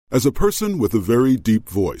As a person with a very deep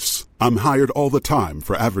voice, I'm hired all the time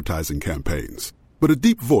for advertising campaigns. But a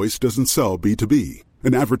deep voice doesn't sell B2B,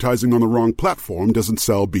 and advertising on the wrong platform doesn't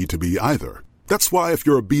sell B2B either. That's why if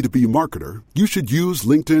you're a B2B marketer, you should use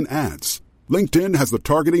LinkedIn ads. LinkedIn has the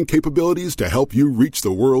targeting capabilities to help you reach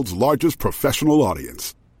the world's largest professional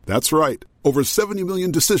audience. That's right, over 70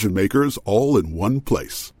 million decision makers all in one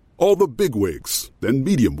place. All the big wigs, then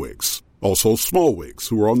medium wigs, also small wigs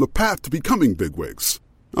who are on the path to becoming big wigs.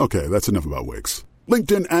 Okay, that's enough about wigs.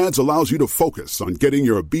 LinkedIn ads allows you to focus on getting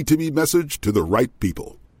your B2B message to the right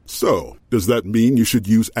people. So, does that mean you should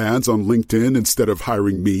use ads on LinkedIn instead of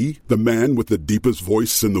hiring me, the man with the deepest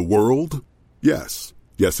voice in the world? Yes.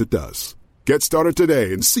 Yes, it does. Get started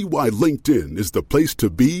today and see why LinkedIn is the place to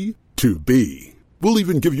be to be. We'll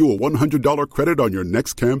even give you a $100 credit on your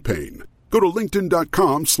next campaign. Go to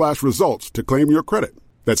linkedin.com/results to claim your credit.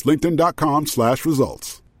 That's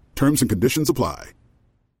linkedin.com/results. Terms and conditions apply.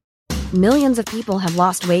 Millions of people have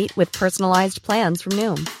lost weight with personalized plans from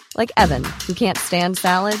Noom. Like Evan, who can't stand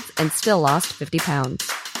salads and still lost 50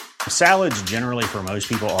 pounds. Salads generally for most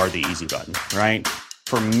people are the easy button, right?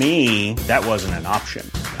 For me, that wasn't an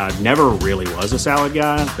option. I never really was a salad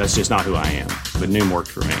guy. That's just not who I am. But Noom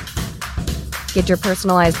worked for me. Get your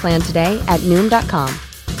personalized plan today at Noom.com.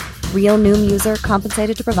 Real Noom user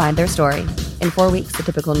compensated to provide their story. In 4 weeks, the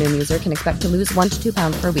typical Noom user can expect to lose 1 to 2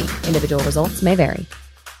 pounds per week. Individual results may vary.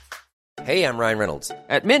 Hey, I'm Ryan Reynolds.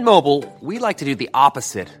 At Mint Mobile, we like to do the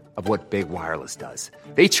opposite of what Big Wireless does.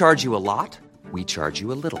 They charge you a lot, we charge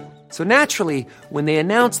you a little. So naturally, when they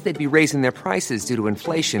announced they'd be raising their prices due to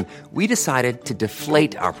inflation, we decided to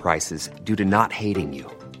deflate our prices due to not hating you.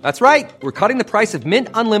 That's right. We're cutting the price of Mint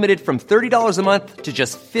Unlimited from $30 a month to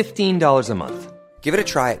just $15 a month. Give it a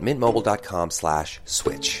try at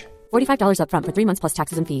mintmobile.com/switch. $45 up front for 3 months plus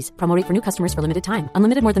taxes and fees. Promo rate for new customers for limited time.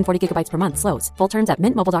 Unlimited more than 40 gigabytes per month. Slows full terms at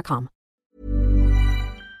mintmobile.com.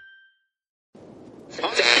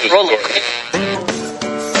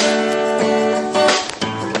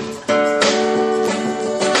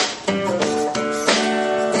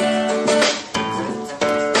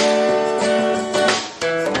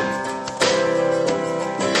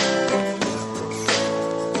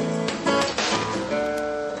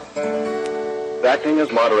 Acting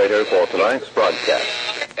as moderator for tonight's broadcast.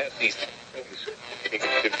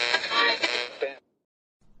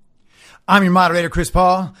 I'm your moderator, Chris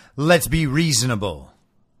Paul. Let's be reasonable.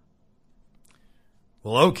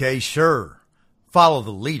 Well, okay, sure. Follow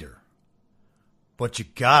the leader. But you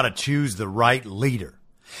gotta choose the right leader.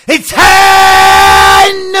 It's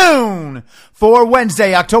high noon for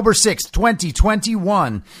Wednesday, October 6th,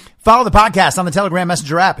 2021. Follow the podcast on the Telegram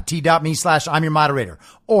Messenger app at t.me/I'm your moderator,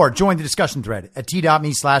 or join the discussion thread at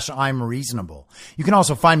t.me/I'm reasonable. You can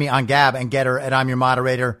also find me on Gab and Getter at I'm your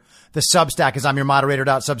moderator. The Substack is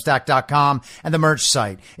I'mYourModerator.substack.com, and the merch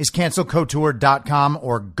site is cancelcouture.com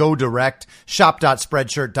or go direct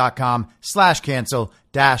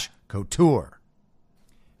shop.spreadshirt.com/cancel-couture.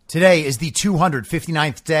 Today is the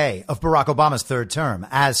 259th day of Barack Obama's third term,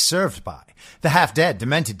 as served by the half-dead,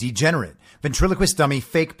 demented, degenerate, ventriloquist dummy,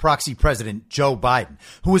 fake proxy president Joe Biden,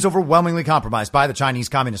 who was overwhelmingly compromised by the Chinese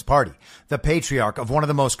Communist Party, the patriarch of one of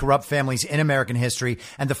the most corrupt families in American history,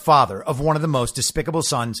 and the father of one of the most despicable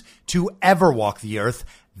sons to ever walk the earth.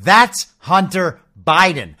 That's Hunter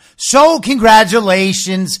Biden. So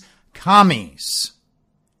congratulations, commies.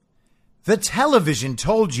 The television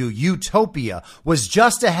told you utopia was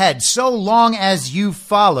just ahead so long as you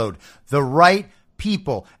followed the right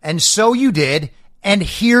people. And so you did. And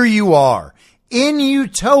here you are in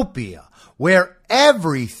utopia, where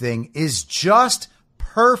everything is just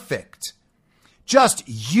perfect. Just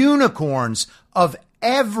unicorns of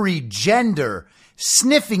every gender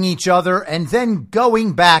sniffing each other and then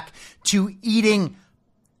going back to eating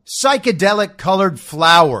psychedelic colored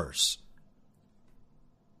flowers.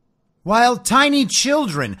 While tiny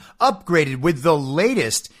children upgraded with the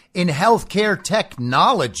latest in healthcare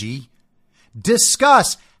technology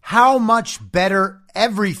discuss how much better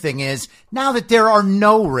everything is now that there are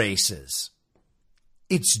no races.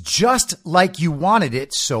 It's just like you wanted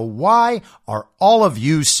it, so why are all of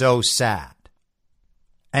you so sad?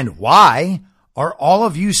 And why are all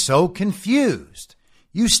of you so confused?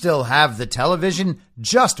 You still have the television,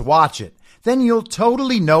 just watch it. Then you'll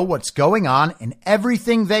totally know what's going on, and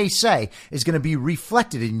everything they say is going to be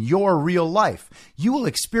reflected in your real life. You will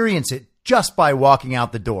experience it just by walking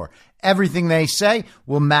out the door. Everything they say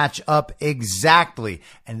will match up exactly,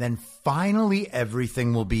 and then finally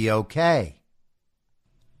everything will be okay.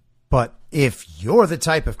 But if you're the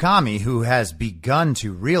type of commie who has begun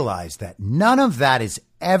to realize that none of that is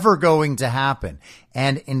ever going to happen,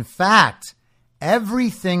 and in fact,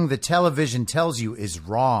 everything the television tells you is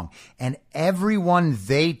wrong, and everyone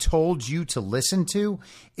they told you to listen to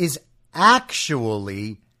is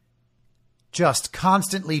actually just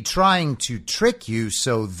constantly trying to trick you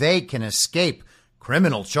so they can escape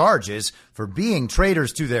criminal charges for being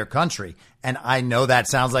traitors to their country. And I know that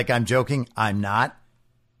sounds like I'm joking. I'm not.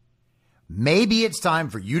 Maybe it's time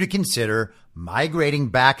for you to consider migrating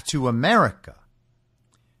back to America.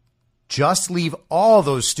 Just leave all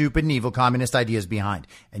those stupid and evil communist ideas behind.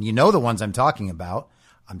 And you know the ones I'm talking about.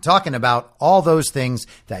 I'm talking about all those things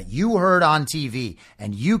that you heard on TV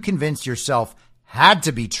and you convinced yourself had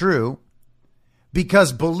to be true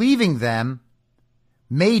because believing them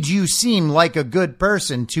made you seem like a good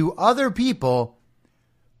person to other people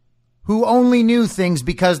who only knew things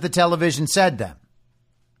because the television said them.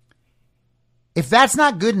 If that's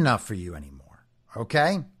not good enough for you anymore,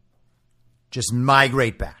 okay, just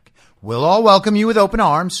migrate back. We'll all welcome you with open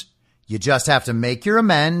arms. You just have to make your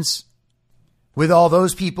amends with all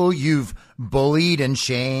those people you've bullied and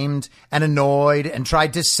shamed and annoyed and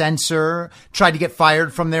tried to censor, tried to get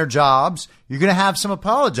fired from their jobs. You're going to have some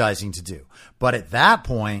apologizing to do. But at that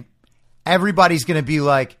point, everybody's going to be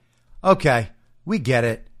like, okay, we get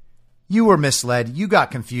it. You were misled. You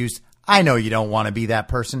got confused. I know you don't want to be that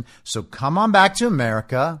person. So come on back to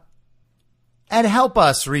America and help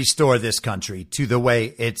us restore this country to the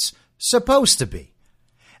way it's supposed to be.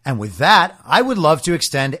 And with that, I would love to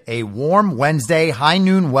extend a warm Wednesday high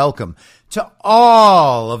noon welcome to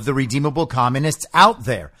all of the redeemable communists out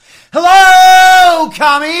there. Hello,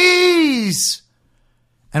 commies!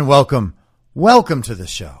 And welcome to the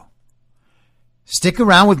show. Stick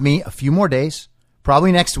around with me a few more days,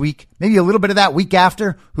 probably next week, maybe a little bit of that week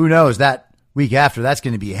after. Who knows, that week after, that's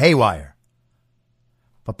going to be haywire.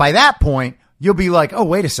 But by that point, you'll be like, oh,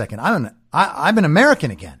 wait a second, I'm an American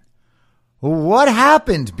again. What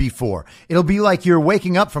happened before? It'll be like you're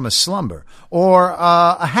waking up from a slumber or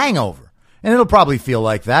a hangover, and it'll probably feel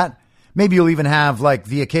like that. Maybe you'll even have like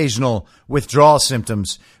the occasional withdrawal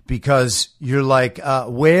symptoms because you're like,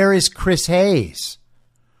 where is Chris Hayes?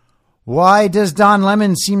 Why does Don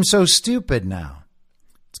Lemon seem so stupid now?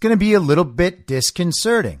 It's going to be a little bit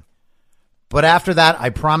disconcerting. But after that, I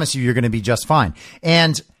promise you're going to be just fine.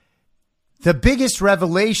 And the biggest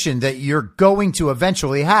revelation that you're going to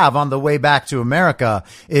eventually have on the way back to America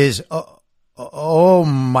is, oh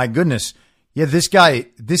my goodness. Yeah, this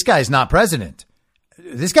guy's not president.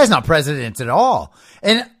 This guy's not president at all.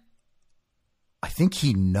 And I think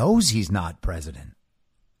he knows he's not president.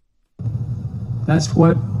 That's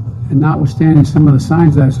what, and notwithstanding some of the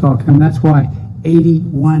signs that I saw come, that's why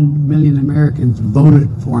 81 million Americans voted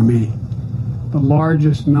for me. The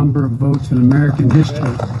largest number of votes in American history.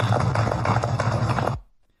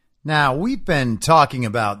 Now, we've been talking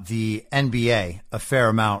about the NBA a fair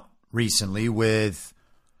amount recently with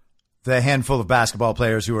the handful of basketball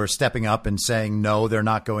players who are stepping up and saying, no, they're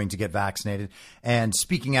not going to get vaccinated and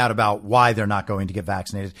speaking out about why they're not going to get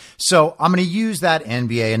vaccinated. So I'm going to use that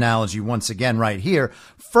NBA analogy once again right here.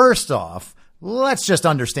 First off, let's just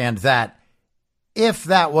understand that if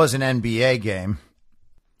that was an NBA game,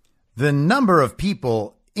 the number of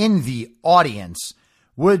people in the audience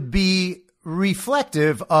would be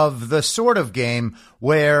reflective of the sort of game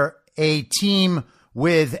where a team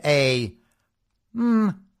with a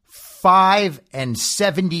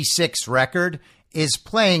 5-76 record is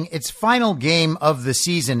playing its final game of the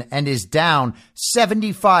season and is down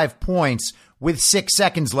 75 points with 6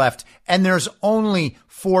 seconds left. And there's only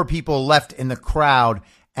 4 people left in the crowd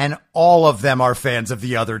and all of them are fans of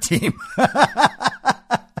the other team.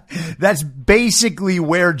 That's basically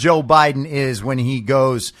where Joe Biden is when he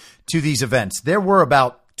goes to these events. There were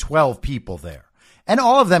about 12 people there and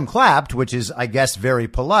all of them clapped, which is, I guess, very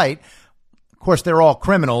polite. Of course, they're all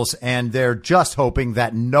criminals and they're just hoping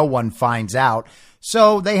that no one finds out.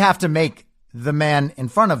 So they have to make the man in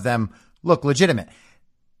front of them look legitimate.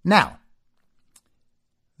 Now,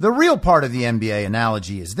 the real part of the NBA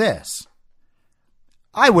analogy is this.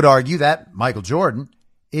 I would argue that Michael Jordan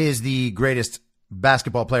is the greatest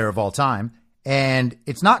basketball player of all time, and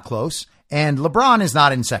it's not close. And LeBron is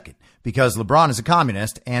not in second because LeBron is a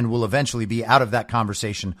communist and will eventually be out of that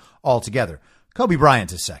conversation altogether. Kobe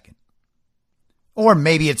Bryant is second. Or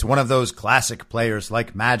maybe it's one of those classic players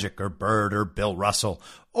like Magic or Bird or Bill Russell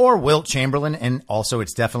or Wilt Chamberlain. And also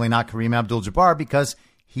it's definitely not Kareem Abdul-Jabbar because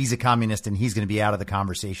he's a communist and he's going to be out of the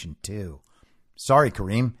conversation too. Sorry,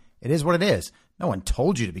 Kareem. It is what it is. No one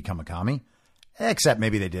told you to become a commie. Except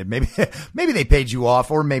maybe they did. Maybe they paid you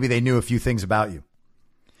off or maybe they knew a few things about you.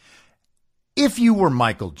 If you were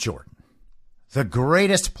Michael Jordan, the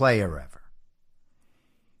greatest player ever,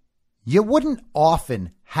 you wouldn't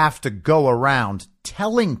often have to go around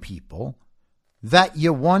telling people that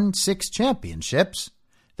you won 6 championships,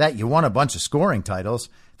 that you won a bunch of scoring titles,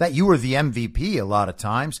 that you were the MVP a lot of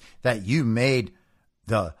times, that you made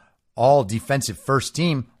the all-defensive first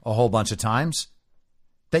team a whole bunch of times,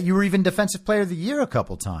 that you were even Defensive Player of the Year a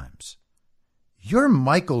couple times. You're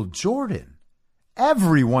Michael Jordan.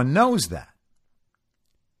 Everyone knows that.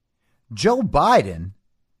 Joe Biden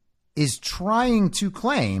is trying to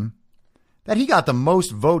claim that he got the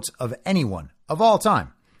most votes of anyone of all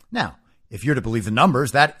time. Now, if you're to believe the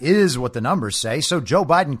numbers, that is what the numbers say. So Joe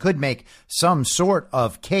Biden could make some sort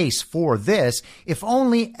of case for this if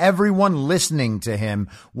only everyone listening to him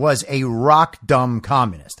was a rock-dumb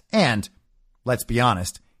communist. And, let's be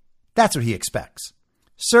honest, that's what he expects.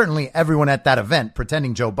 Certainly everyone at that event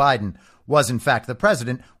pretending Joe Biden was in fact the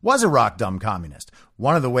president was a rock-dumb communist.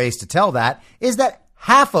 One of the ways to tell that is that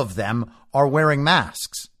half of them are wearing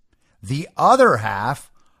masks. The other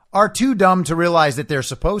half are too dumb to realize that they're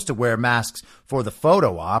supposed to wear masks for the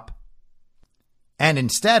photo op, and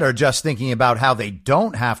instead are just thinking about how they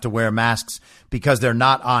don't have to wear masks because they're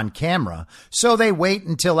not on camera. So they wait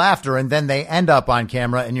until after, and then they end up on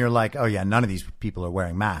camera, and you're like, oh yeah, none of these people are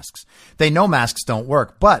wearing masks. They know masks don't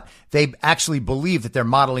work, but they actually believe that they're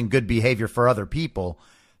modeling good behavior for other people.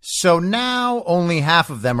 So now only half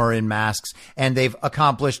of them are in masks, and they've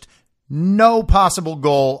accomplished no possible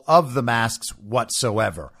goal of the masks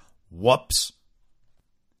whatsoever. Whoops.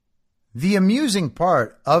 The amusing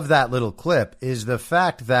part of that little clip is the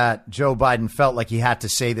fact that Joe Biden felt like he had to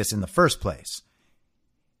say this in the first place.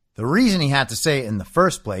 The reason he had to say it in the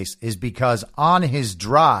first place is because on his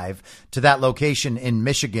drive to that location in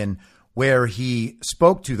Michigan where he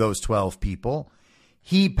spoke to those 12 people,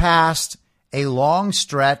 he passed a long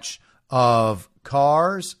stretch of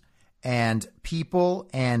cars and people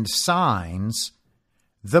and signs,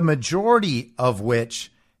 the majority of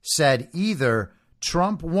which said either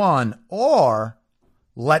Trump won or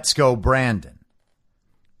let's go Brandon,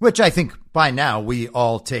 which I think by now we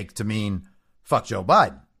all take to mean fuck Joe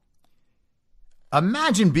Biden.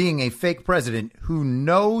 Imagine being a fake president who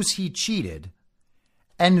knows he cheated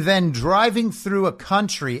and then driving through a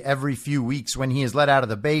country every few weeks when he is let out of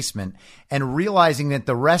the basement and realizing that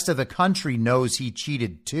the rest of the country knows he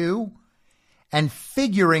cheated too, and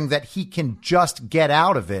figuring that he can just get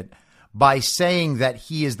out of it by saying that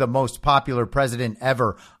he is the most popular president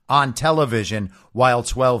ever on television while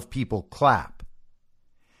 12 people clap.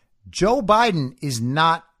 Joe Biden is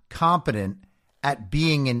not competent at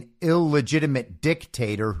being an illegitimate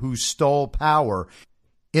dictator who stole power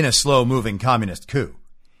in a slow-moving communist coup.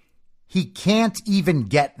 He can't even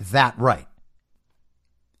get that right.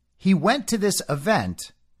 He went to this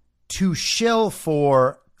event to shill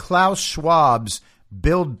for Klaus Schwab's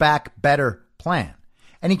Build Back Better plan.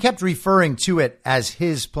 And he kept referring to it as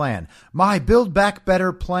his plan. My Build Back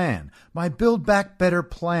Better plan. My Build Back Better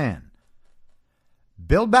plan.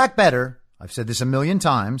 Build Back Better, I've said this a million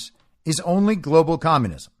times, is only global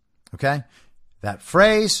communism. Okay? That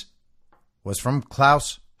phrase was from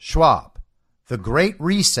Klaus Schwab. The Great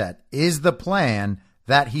Reset is the plan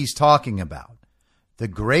that he's talking about. The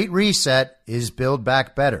Great Reset is Build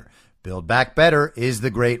Back Better. Build Back Better is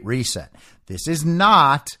the Great Reset. This is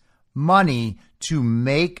not money to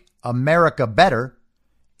make America better.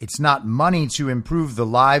 It's not money to improve the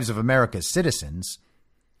lives of America's citizens.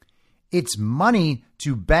 It's money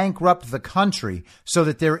to bankrupt the country so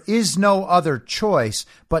that there is no other choice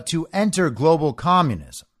but to enter global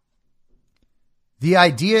communism. The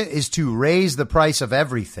idea is to raise the price of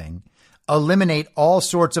everything, eliminate all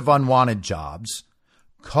sorts of unwanted jobs,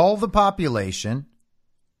 cull the population,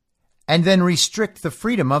 and then restrict the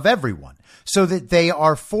freedom of everyone so that they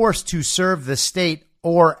are forced to serve the state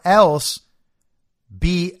or else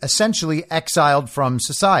be essentially exiled from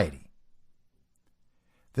society.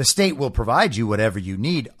 The state will provide you whatever you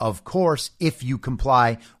need, of course, if you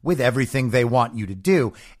comply with everything they want you to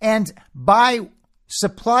do. And by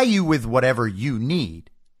supply you with whatever you need,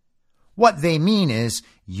 what they mean is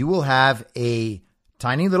you will have a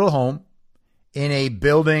tiny little home in a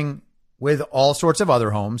building with all sorts of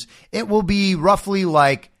other homes. It will be roughly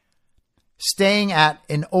like staying at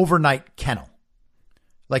an overnight kennel.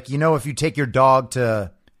 Like, you know, if you take your dog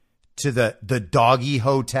to the doggy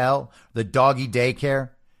hotel, the doggy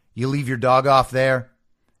daycare, you leave your dog off there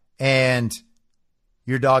and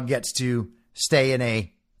your dog gets to stay in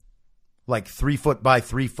a like 3 foot by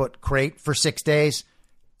 3 foot crate for 6 days.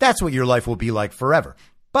 That's what your life will be like forever.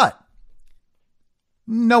 But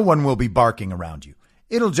no one will be barking around you.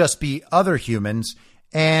 It'll just be other humans,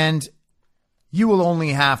 and you will only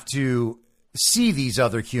have to see these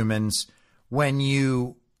other humans when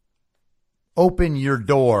you open your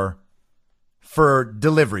door for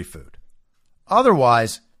delivery food.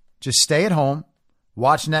 Otherwise, just stay at home,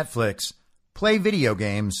 watch Netflix, play video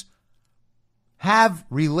games, have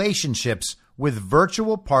relationships with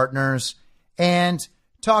virtual partners, and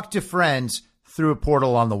talk to friends through a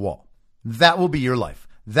portal on the wall. That will be your life.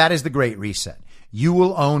 That is the Great Reset. You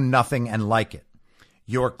will own nothing and like it.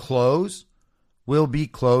 Your clothes will be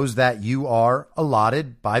clothes that you are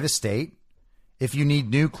allotted by the state. If you need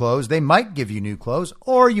new clothes, they might give you new clothes,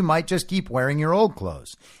 or you might just keep wearing your old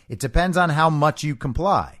clothes. It depends on how much you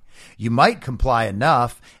comply. You might comply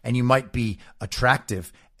enough, and you might be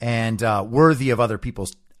attractive and worthy of other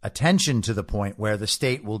people's attention to the point where the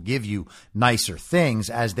state will give you nicer things,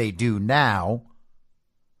 as they do now.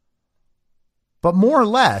 But more or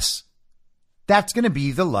less, that's going to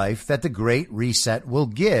be the life that the Great Reset will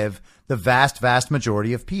give the vast, vast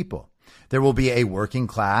majority of people. There will be a working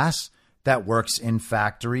class that works in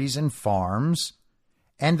factories and farms,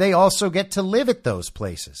 and they also get to live at those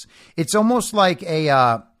places. It's almost like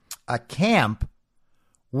a camp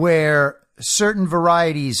where certain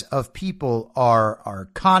varieties of people are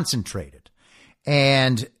concentrated.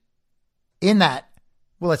 And in that,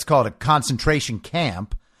 well, let's call it a concentration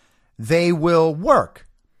camp, they will work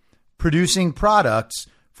producing products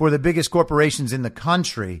for the biggest corporations in the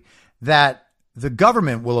country that the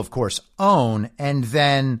government will, of course, own and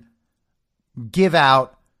then give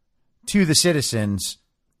out to the citizens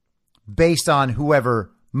based on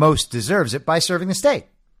whoever most deserves it by serving the state.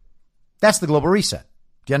 That's the global reset.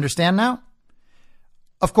 Do you understand now?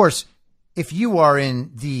 Of course, if you are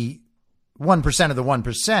in the 1% of the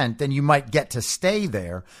 1%, then you might get to stay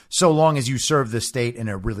there so long as you serve the state in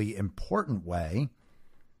a really important way.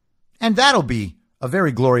 And that'll be a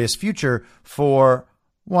very glorious future for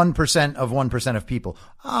 1% of 1% of people.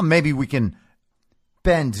 Maybe we can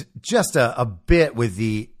bend just a bit with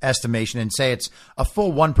the estimation and say it's a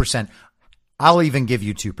full 1%. I'll even give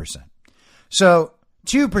you 2%. So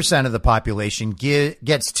 2% of the population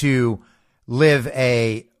gets to live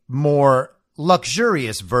a more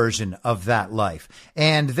luxurious version of that life.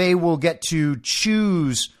 And they will get to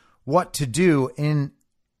choose what to do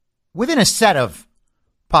within a set of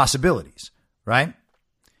possibilities, right?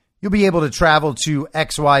 You'll be able to travel to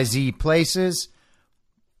XYZ places,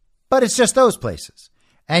 but it's just those places.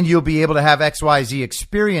 And you'll be able to have XYZ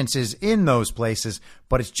experiences in those places,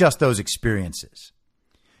 but it's just those experiences.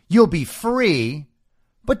 You'll be free,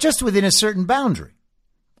 but just within a certain boundary,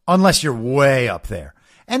 unless you're way up there.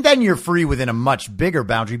 And then you're free within a much bigger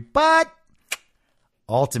boundary, but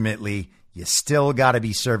ultimately, you still got to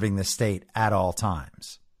be serving the state at all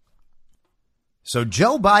times. So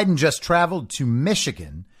Joe Biden just traveled to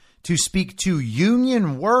Michigan to speak to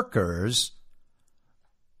union workers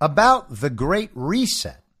about the Great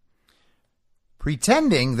Reset,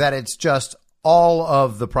 pretending that it's just all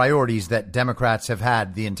of the priorities that Democrats have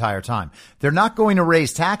had the entire time. They're not going to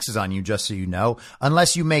raise taxes on you, just so you know,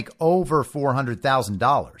 unless you make over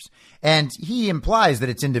 $400,000. And he implies that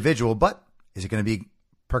it's individual, but is it going to be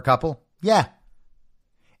per couple? Yeah.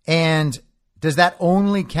 And does that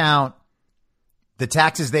only count the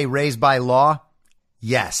taxes they raise by law?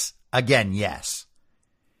 Yes. Again, yes.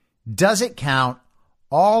 Does it count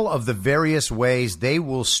all of the various ways they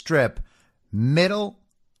will strip middle,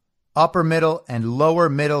 upper middle, and lower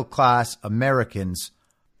middle class Americans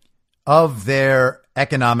of their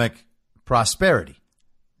economic prosperity?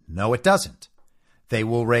 No, it doesn't. They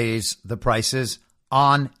will raise the prices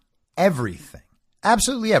on everything.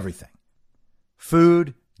 Absolutely everything.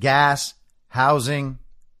 Food, gas, housing,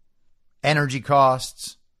 energy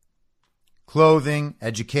costs, clothing,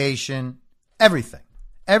 education, everything.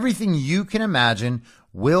 Everything you can imagine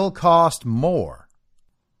will cost more.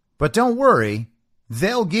 But don't worry,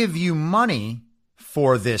 they'll give you money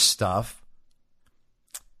for this stuff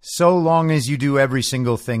so long as you do every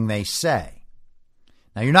single thing they say.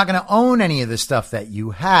 Now, you're not going to own any of the stuff that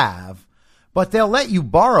you have, but they'll let you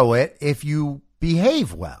borrow it if you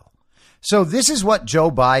behave well. So this is what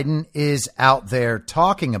Joe Biden is out there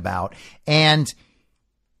talking about. And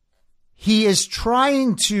he is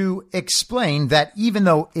trying to explain that even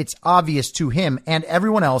though it's obvious to him and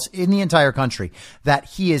everyone else in the entire country that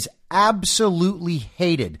he is absolutely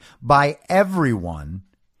hated by everyone,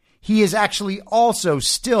 he is actually also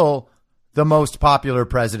still the most popular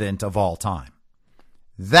president of all time.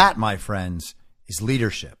 That, my friends, is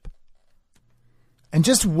leadership. And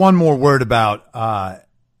just one more word about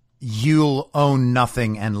you'll own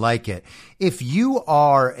nothing and like it. If you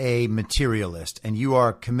are a materialist and you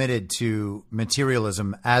are committed to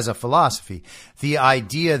materialism as a philosophy, the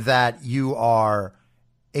idea that you are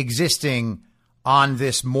existing on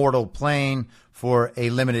this mortal plane for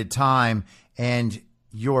a limited time and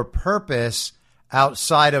your purpose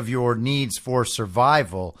outside of your needs for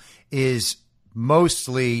survival is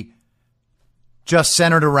mostly just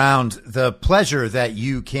centered around the pleasure that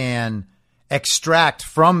you can extract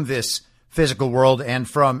from this physical world and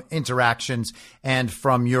from interactions and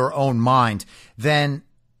from your own mind, then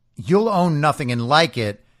you'll own nothing and like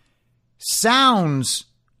it. Sounds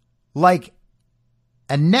like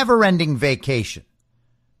a never-ending vacation.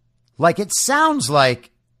 Like it sounds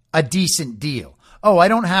like a decent deal. Oh, I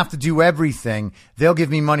don't have to do everything. They'll give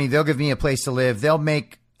me money. They'll give me a place to live. They'll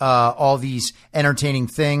make all these entertaining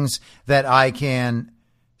things that I can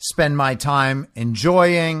spend my time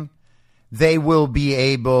enjoying. They will be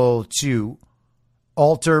able to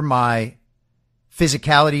alter my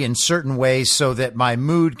physicality in certain ways so that my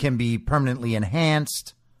mood can be permanently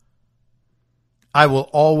enhanced. I will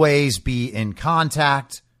always be in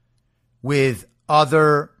contact with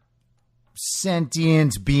other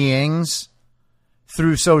sentient beings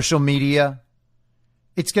through social media.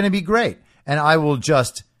 It's going to be great. And I will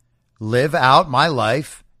just live out my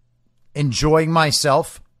life, enjoying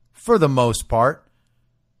myself for the most part,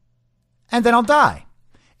 and then I'll die.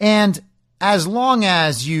 And as long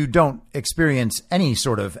as you don't experience any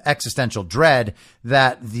sort of existential dread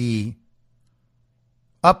that the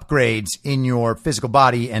upgrades in your physical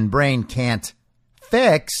body and brain can't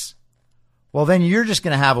fix, well, then you're just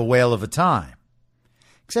going to have a whale of a time.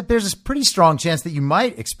 Except there's a pretty strong chance that you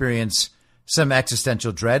might experience some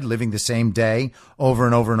existential dread living the same day over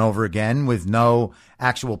and over and over again with no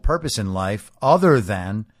actual purpose in life other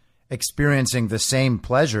than experiencing the same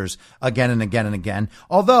pleasures again and again and again.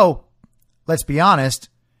 Although, let's be honest,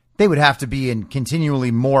 they would have to be in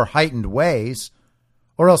continually more heightened ways,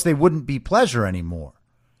 or else they wouldn't be pleasure anymore.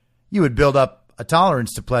 You would build up a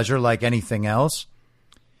tolerance to pleasure like anything else.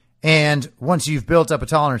 And once you've built up a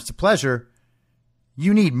tolerance to pleasure,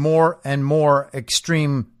 you need more and more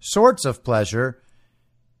extreme sorts of pleasure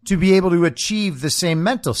to be able to achieve the same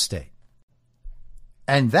mental state.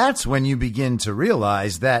 And that's when you begin to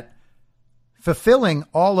realize that fulfilling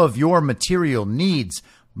all of your material needs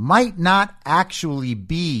might not actually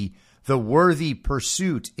be the worthy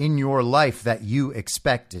pursuit in your life that you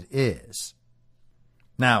expect it is.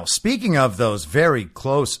 Now, speaking of those very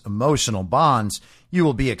close emotional bonds you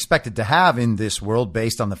will be expected to have in this world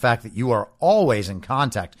based on the fact that you are always in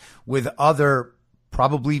contact with other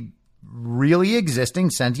probably really existing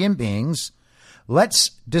sentient beings,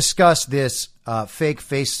 let's discuss this fake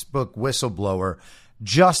Facebook whistleblower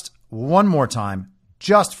just one more time,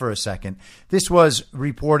 just for a second. This was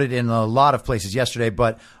reported in a lot of places yesterday,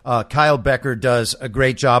 but Kyle Becker does a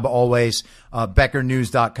great job always,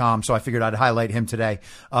 beckernews.com, so I figured I'd highlight him today.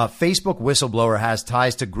 Facebook whistleblower has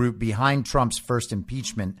ties to group behind Trump's first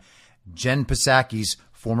impeachment, Jen Psaki's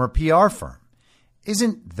former PR firm.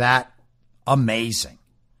 Isn't that amazing?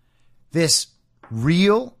 This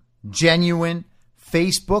real, genuine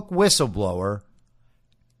Facebook whistleblower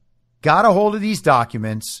got a hold of these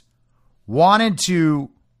documents, wanted to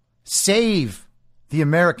save the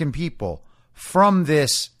American people from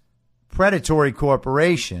this predatory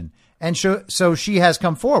corporation, and so she has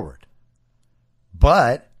come forward.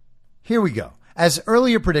 But here we go. As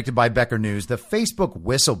earlier predicted by Becker News, the Facebook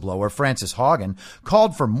whistleblower Frances Haugen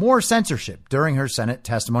called for more censorship during her Senate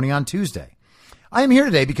testimony on Tuesday. I am here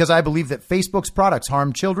today because I believe that Facebook's products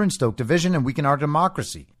harm children, stoke division, and weaken our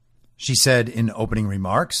democracy, she said in opening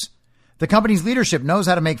remarks. The company's leadership knows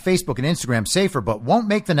how to make Facebook and Instagram safer, but won't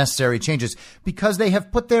make the necessary changes because they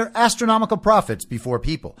have put their astronomical profits before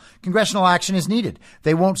people. Congressional action is needed.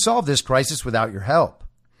 They won't solve this crisis without your help.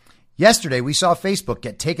 Yesterday, we saw Facebook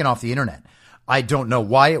get taken off the internet. I don't know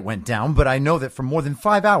why it went down, but I know that for more than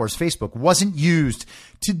 5 hours, Facebook wasn't used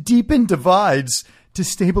to deepen divides, to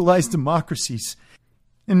stabilize democracies,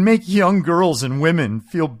 and make young girls and women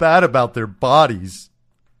feel bad about their bodies.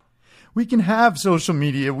 We can have social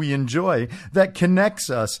media we enjoy that connects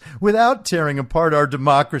us without tearing apart our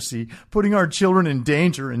democracy, putting our children in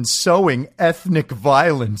danger, and sowing ethnic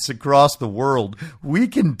violence across the world. We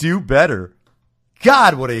can do better.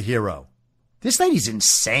 God, what a hero. This lady's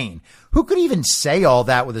insane. Who could even say all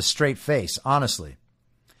that with a straight face, honestly?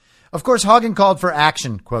 Of course, Haugen called for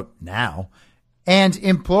action, quote, now, and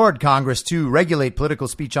implored Congress to regulate political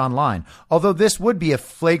speech online, although this would be a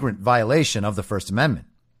flagrant violation of the First Amendment.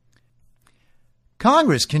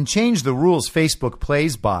 Congress can change the rules Facebook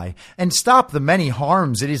plays by and stop the many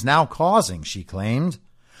harms it is now causing, she claimed.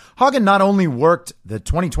 Haugen not only worked the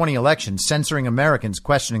 2020 election censoring Americans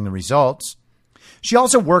questioning the results, she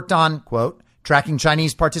also worked on, quote, tracking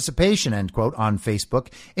Chinese participation, end quote, on Facebook,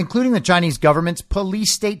 including the Chinese government's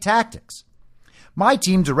police state tactics. My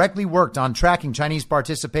team directly worked on tracking Chinese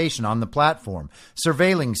participation on the platform,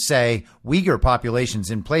 surveilling, say, Uyghur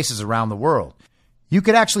populations in places around the world. You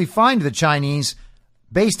could actually find the Chinese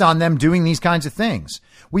based on them doing these kinds of things.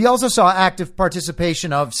 We also saw active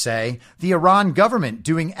participation of, say, the Iran government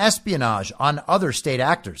doing espionage on other state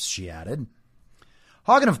actors, she added.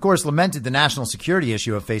 Haugen, of course, lamented the national security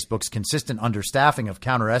issue of Facebook's consistent understaffing of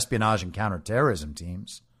counter-espionage and counterterrorism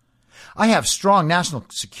teams. I have strong national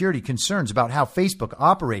security concerns about how Facebook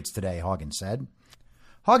operates today, Haugen said.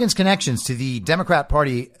 Haugen's connections to the Democrat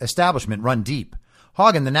Party establishment run deep.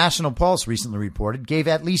 Haugen, the National Pulse recently reported, gave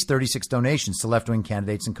at least 36 donations to left-wing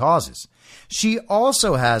candidates and causes. She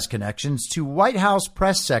also has connections to White House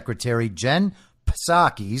Press Secretary Jen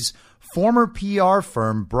Psaki's former PR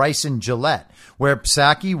firm Bryson Gillette, where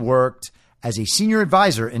Psaki worked as a senior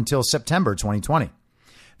advisor until September 2020.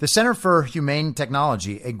 The Center for Humane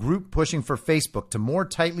Technology, a group pushing for Facebook to more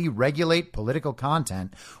tightly regulate political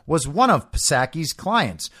content, was one of Psaki's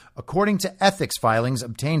clients, according to ethics filings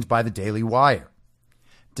obtained by the Daily Wire.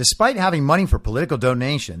 Despite having money for political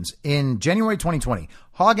donations, in January 2020,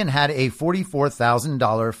 Haugen had a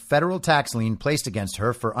 $44,000 federal tax lien placed against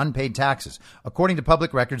her for unpaid taxes, according to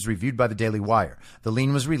public records reviewed by the Daily Wire. The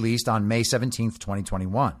lien was released on May 17,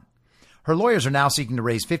 2021. Her lawyers are now seeking to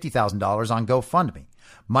raise $50,000 on GoFundMe.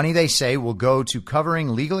 Money, they say, will go to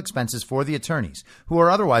covering legal expenses for the attorneys, who are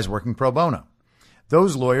otherwise working pro bono.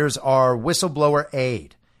 Those lawyers are Whistleblower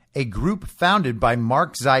Aid, a group founded by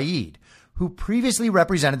Mark Zaid, who previously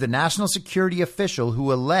represented the national security official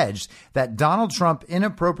who alleged that Donald Trump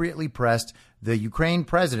inappropriately pressed the Ukraine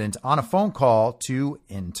president on a phone call to,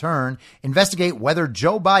 in turn, investigate whether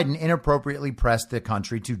Joe Biden inappropriately pressed the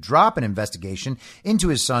country to drop an investigation into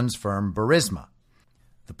his son's firm, Burisma.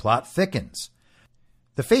 The plot thickens.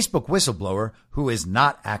 The Facebook whistleblower, who is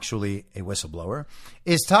not actually a whistleblower,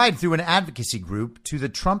 is tied through an advocacy group to the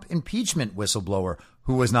Trump impeachment whistleblower,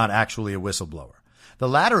 who was not actually a whistleblower. The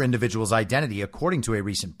latter individual's identity, according to a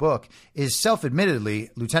recent book, is self-admittedly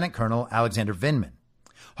Lieutenant Colonel Alexander Vindman.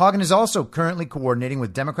 Haugen is also currently coordinating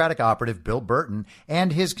with Democratic operative Bill Burton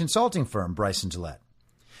and his consulting firm, Bryson Gillette.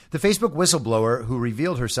 The Facebook whistleblower, who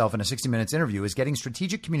revealed herself in a 60 Minutes interview, is getting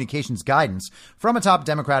strategic communications guidance from a top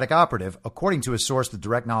Democratic operative, according to a source with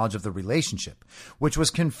direct knowledge of the relationship, which was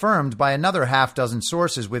confirmed by another half dozen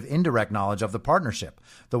sources with indirect knowledge of the partnership,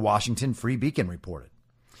 the Washington Free Beacon reported.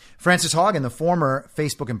 Frances Haugen, the former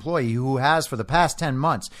Facebook employee who has for the past 10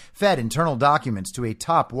 months fed internal documents to a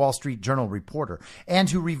top Wall Street Journal reporter and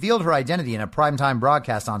who revealed her identity in a primetime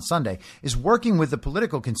broadcast on Sunday, is working with the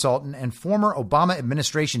political consultant and former Obama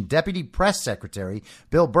administration deputy press secretary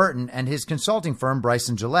Bill Burton and his consulting firm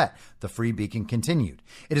Bryson Gillette, the Free Beacon continued.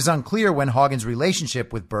 It is unclear when Haugen's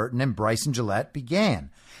relationship with Burton and Bryson Gillette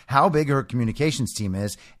began, how big her communications team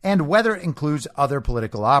is, and whether it includes other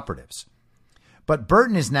political operatives. But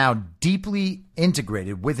Burton is now deeply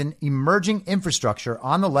integrated with an emerging infrastructure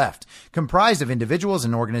on the left, comprised of individuals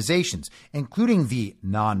and organizations, including the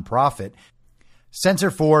nonprofit Center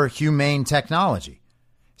for Humane Technology,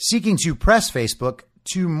 seeking to press Facebook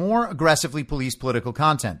to more aggressively police political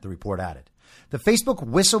content, the report added. The Facebook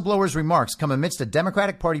whistleblower's remarks come amidst a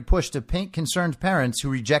Democratic Party push to paint concerned parents who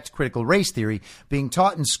reject critical race theory being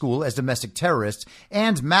taught in school as domestic terrorists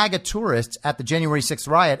and MAGA tourists at the January 6th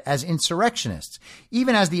riot as insurrectionists,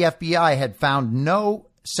 even as the FBI had found no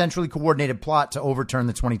centrally coordinated plot to overturn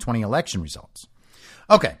the 2020 election results.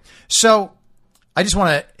 Okay, so I just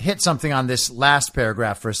want to hit something on this last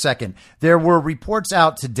paragraph for a second. There were reports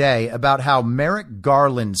out today about how Merrick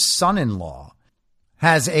Garland's son-in-law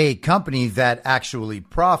has a company that actually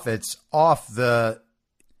profits off the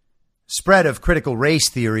spread of critical race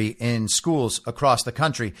theory in schools across the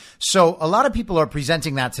country. So a lot of people are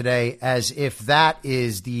presenting that today as if that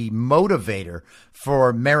is the motivator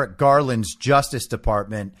for Merrick Garland's Justice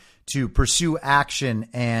Department to pursue action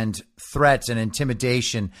and threats and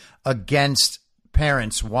intimidation against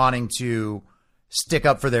parents wanting to stick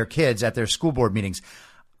up for their kids at their school board meetings.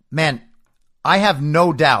 Man, I have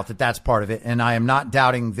no doubt that that's part of it, and I am not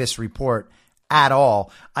doubting this report at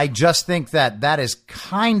all. I just think that that is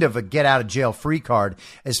kind of a get-out-of-jail-free card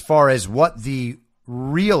as far as what the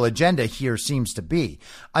real agenda here seems to be.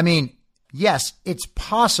 I mean, yes, it's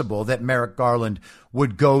possible that Merrick Garland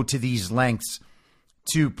would go to these lengths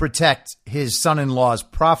to protect his son-in-law's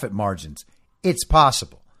profit margins. It's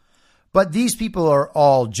possible. But these people are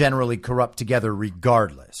all generally corrupt together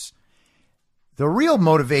regardless. The real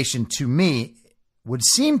motivation to me would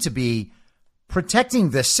seem to be protecting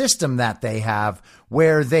the system that they have,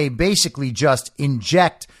 where they basically just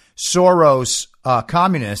inject Soros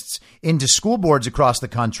communists into school boards across the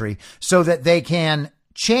country so that they can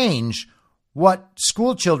change what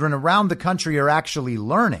school children around the country are actually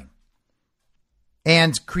learning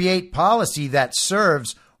and create policy that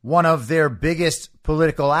serves one of their biggest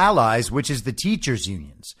political allies, which is the teachers'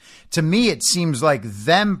 unions. To me, it seems like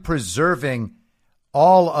them preserving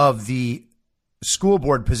all of the school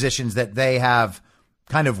board positions that they have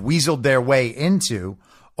kind of weaseled their way into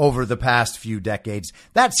over the past few decades.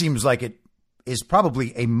 That seems like it is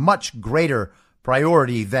probably a much greater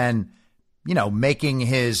priority than, making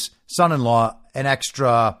his son-in-law an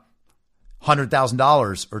extra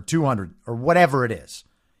 $100,000 or $200,000 or whatever it is,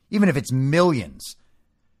 even if it's millions.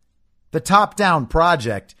 The top-down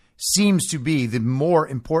project seems to be the more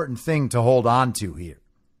important thing to hold on to here.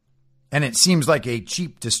 And it seems like a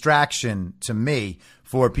cheap distraction to me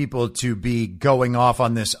for people to be going off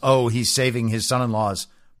on this, he's saving his son-in-law's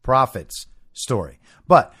profits story.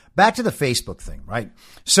 But back to the Facebook thing, right?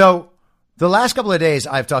 So the last couple of days,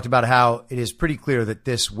 I've talked about how it is pretty clear that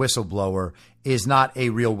this whistleblower is not a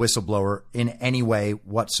real whistleblower in any way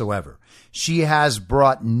whatsoever. She has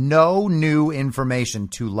brought no new information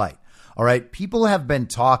to light. All right. People have been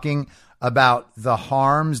talking about the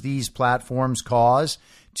harms these platforms cause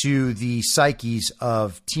to the psyches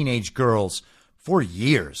of teenage girls for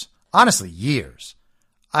years. Honestly, years.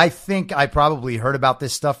 I think I probably heard about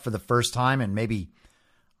this stuff for the first time in maybe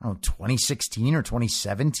 2016 or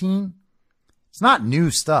 2017. It's not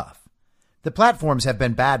new stuff. The platforms have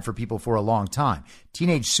been bad for people for a long time.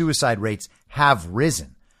 Teenage suicide rates have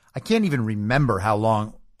risen. I can't even remember how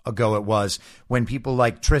long ago it was when people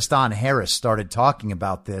like Tristan Harris started talking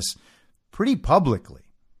about this pretty publicly.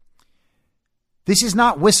 This is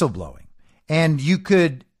not whistleblowing. And you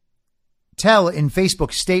could tell in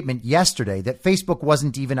Facebook's statement yesterday that Facebook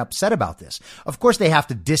wasn't even upset about this. Of course, they have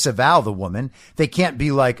to disavow the woman. They can't be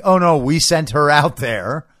like, oh no, we sent her out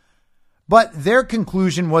there. But their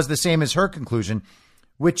conclusion was the same as her conclusion,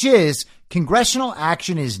 which is congressional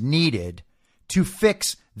action is needed to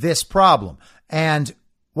fix this problem. And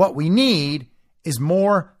what we need is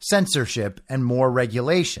more censorship and more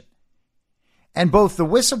regulation. And both the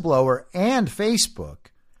whistleblower and Facebook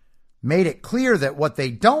made it clear that what they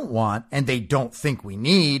don't want and they don't think we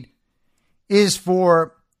need is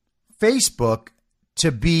for Facebook to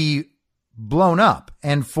be blown up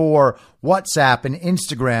and for WhatsApp and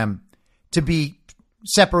Instagram to be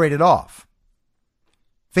separated off.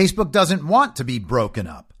 Facebook doesn't want to be broken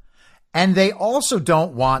up. And they also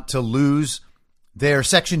don't want to lose their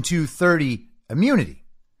Section 230 immunity.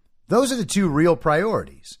 Those are the two real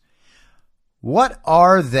priorities. What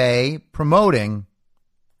are they promoting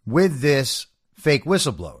with this fake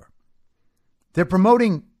whistleblower? They're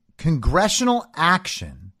promoting congressional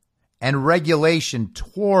action and regulation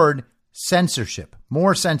toward censorship,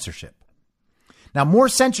 more censorship. Now, more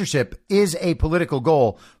censorship is a political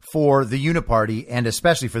goal for the Uniparty and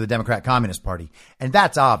especially for the Democrat Communist Party. And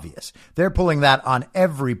that's obvious. They're pulling that on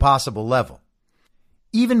every possible level.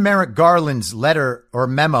 Even Merrick Garland's letter or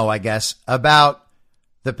memo, I guess, about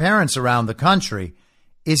the parents around the country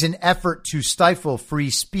is an effort to stifle free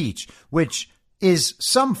speech, which is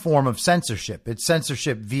some form of censorship. It's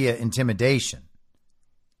censorship via intimidation.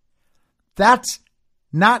 That's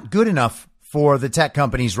not good enough for the tech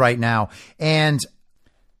companies right now. And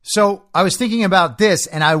so I was thinking about this,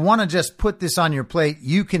 and I want to just put this on your plate.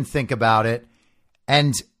 You can think about it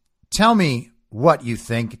and tell me what you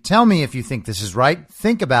think. Tell me if you think this is right.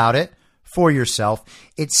 Think about it for yourself.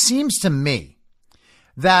 It seems to me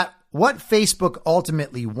that what Facebook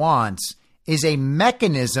ultimately wants is a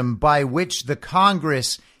mechanism by which the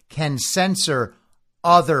Congress can censor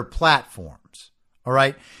other platforms. All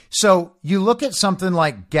right. So you look at something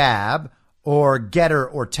like Gab or Getter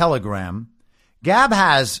or Telegram. Gab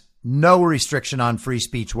has no restriction on free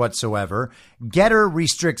speech whatsoever. Getter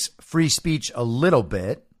restricts free speech a little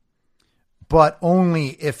bit, but only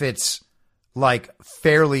if it's like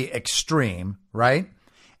fairly extreme, right?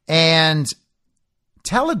 And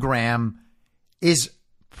Telegram is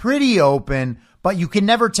pretty open, but you can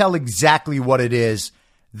never tell exactly what it is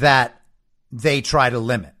that they try to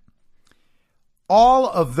limit. All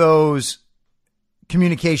of those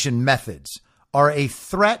communication methods are a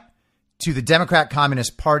threat to the Democrat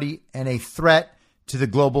Communist Party and a threat to the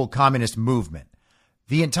global communist movement.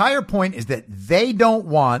 The entire point is that they don't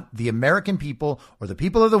want the American people or the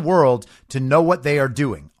people of the world to know what they are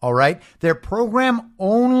doing. All right. Their program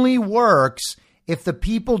only works if the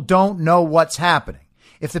people don't know what's happening.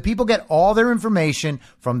 If the people get all their information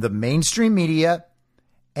from the mainstream media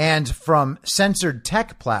and from censored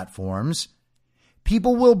tech platforms,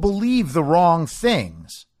 people will believe the wrong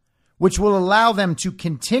things, which will allow them to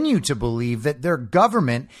continue to believe that their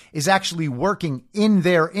government is actually working in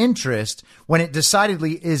their interest when it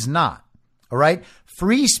decidedly is not. All right.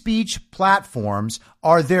 Free speech platforms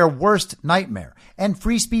are their worst nightmare. And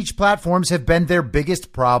free speech platforms have been their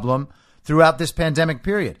biggest problem throughout this pandemic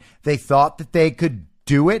period. They thought that they could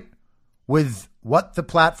do it with what the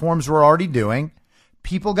platforms were already doing.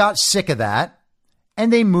 People got sick of that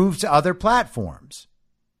and they moved to other platforms.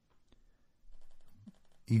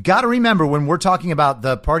 You got to remember, when we're talking about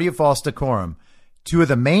the Party of False Decorum, two of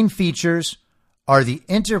the main features are the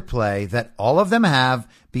interplay that all of them have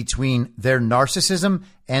between their narcissism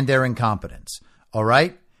and their incompetence. All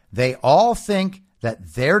right? They all think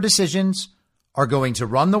that their decisions are going to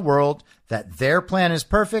run the world, that their plan is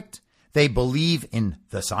perfect. They believe in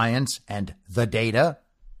the science and the data.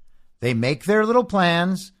 They make their little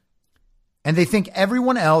plans, and they think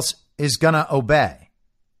everyone else is going to obey.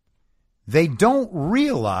 They don't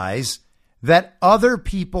realize that other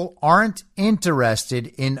people aren't interested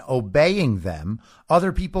in obeying them.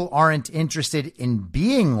 Other people aren't interested in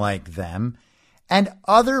being like them. And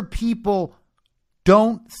other people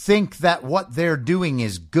don't think that what they're doing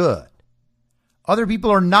is good. Other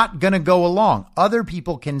people are not going to go along. Other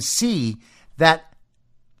people can see that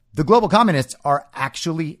the global communists are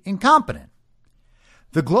actually incompetent.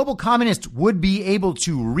 The global communists would be able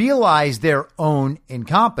to realize their own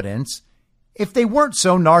incompetence if they weren't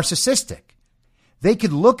so narcissistic. They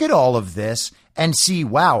could look at all of this and see,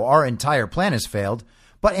 wow, our entire plan has failed.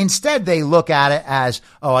 But instead, they look at it as,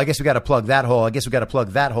 oh, I guess we got to plug that hole. I guess we got to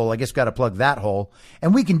plug that hole. I guess we got to plug that hole.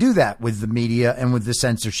 And we can do that with the media and with the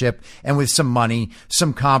censorship and with some money,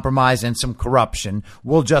 some compromise and some corruption.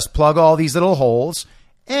 We'll just plug all these little holes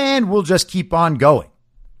and we'll just keep on going.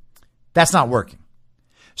 That's not working.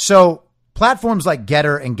 So platforms like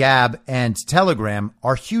Getter and Gab and Telegram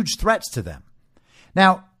are huge threats to them.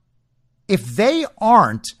 Now, if they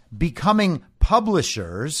aren't becoming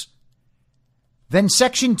publishers, then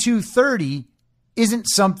Section 230 isn't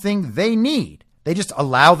something they need. They just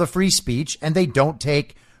allow the free speech and they don't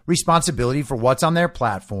take responsibility for what's on their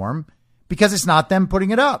platform because it's not them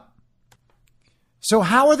putting it up. So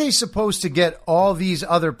how are they supposed to get all these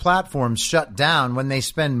other platforms shut down when they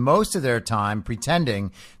spend most of their time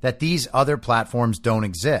pretending that these other platforms don't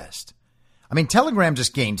exist? I mean, Telegram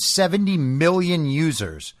just gained 70 million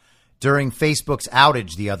users during Facebook's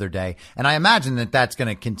outage the other day. And I imagine that that's going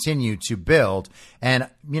to continue to build. And,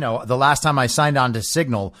 you know, the last time I signed on to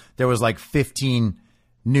Signal, there was like 15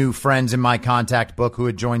 new friends in my contact book who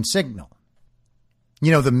had joined Signal. You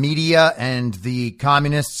know, the media and the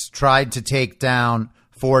communists tried to take down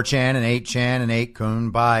 4chan and 8chan and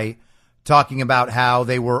 8kun by talking about how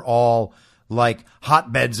they were all like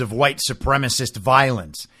hotbeds of white supremacist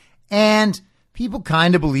violence. And people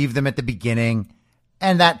kind of believed them at the beginning.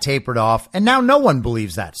 And that tapered off. And now no one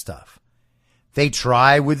believes that stuff. They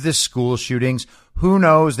try with the school shootings. Who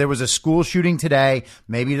knows? There was a school shooting today.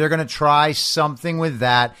 Maybe they're going to try something with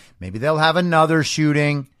that. Maybe they'll have another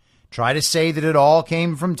shooting. Try to say that it all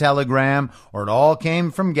came from Telegram or it all came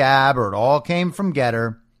from Gab or it all came from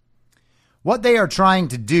Getter. What they are trying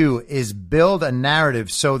to do is build a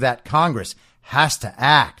narrative so that Congress has to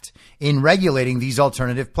act in regulating these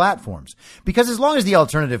alternative platforms. Because as long as the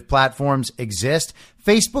alternative platforms exist,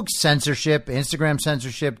 Facebook censorship, Instagram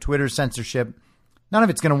censorship, Twitter censorship, none of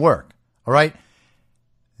it's going to work. All right.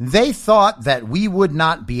 They thought that we would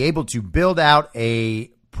not be able to build out a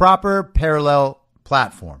proper parallel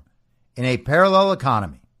platform in a parallel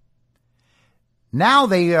economy. Now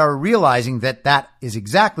they are realizing that that is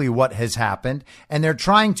exactly what has happened, and they're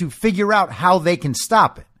trying to figure out how they can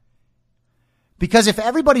stop it. Because if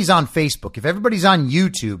everybody's on Facebook, if everybody's on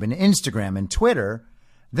YouTube and Instagram and Twitter,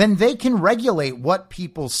 then they can regulate what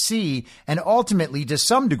people see and ultimately, to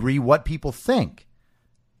some degree, what people think.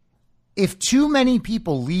 If too many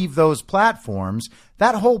people leave those platforms,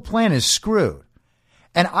 that whole plan is screwed.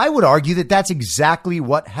 And I would argue that that's exactly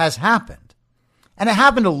what has happened. And it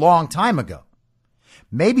happened a long time ago.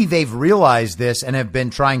 Maybe they've realized this and have been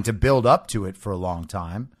trying to build up to it for a long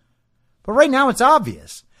time. But right now it's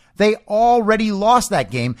obvious. They already lost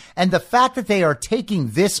that game. And the fact that they are taking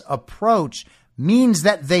this approach means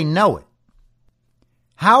that they know it.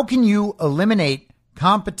 How can you eliminate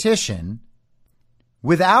competition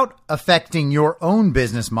without affecting your own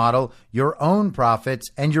business model, your own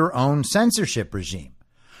profits, and your own censorship regime?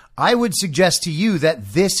 I would suggest to you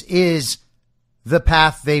that this is the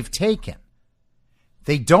path they've taken.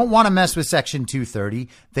 They don't want to mess with Section 230.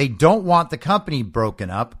 They don't want the company broken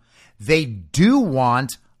up. They do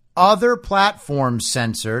want other platforms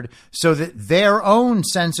censored so that their own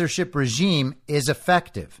censorship regime is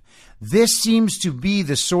effective. This seems to be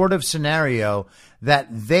the sort of scenario that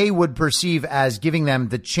they would perceive as giving them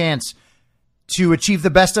the chance to achieve the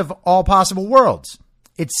best of all possible worlds.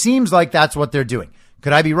 It seems like that's what they're doing.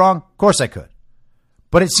 Could I be wrong? Of course I could.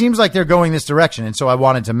 But it seems like they're going this direction, and so I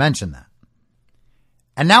wanted to mention that.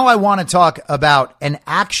 And now I want to talk about an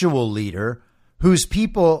actual leader whose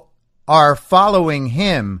people are following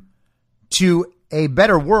him to a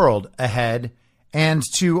better world ahead and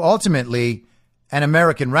to ultimately an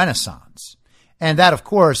American renaissance. And that, of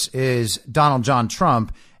course, is Donald John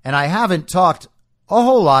Trump. And I haven't talked a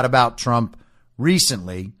whole lot about Trump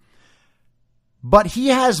recently, but he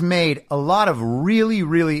has made a lot of really,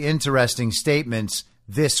 really interesting statements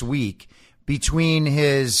this week between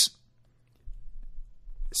his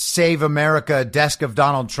Save America Desk of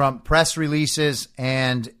Donald Trump press releases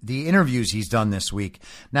and the interviews he's done this week.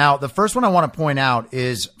 Now, the first one I want to point out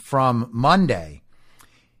is from Monday.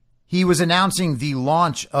 He was announcing the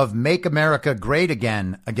launch of Make America Great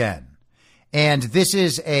Again. And this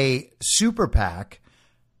is a super PAC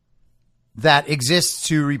that exists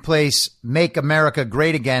to replace Make America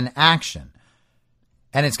Great Again Action.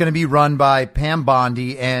 And it's going to be run by Pam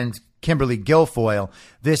Bondi and Kimberly Guilfoyle.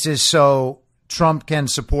 This is so Trump can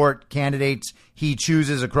support candidates he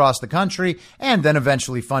chooses across the country and then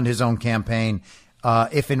eventually fund his own campaign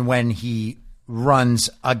if and when he runs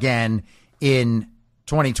again in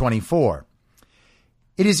 2024.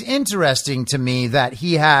 It is interesting to me that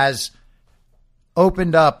he has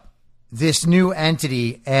opened up this new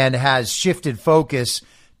entity and has shifted focus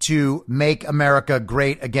to Make America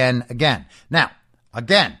Great Again. Now,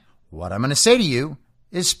 again, what I'm going to say to you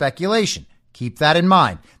is speculation. Keep that in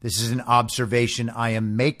mind. This is an observation I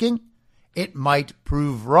am making. It might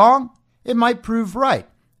prove wrong. It might prove right.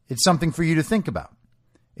 It's something for you to think about.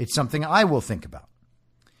 It's something I will think about.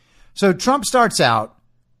 So Trump starts out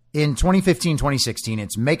in 2015, 2016.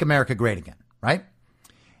 It's Make America Great Again, right?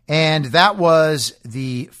 And that was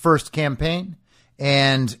the first campaign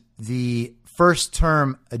and the first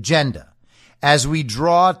term agenda. As we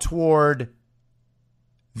draw toward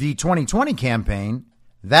the 2020 campaign,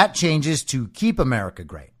 that changes to Keep America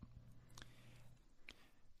Great.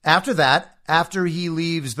 After that, after he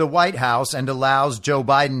leaves the White House and allows Joe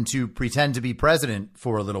Biden to pretend to be president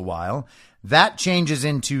for a little while, that changes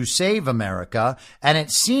into Save America. And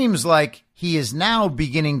it seems like he is now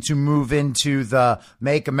beginning to move into the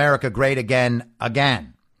Make America Great Again.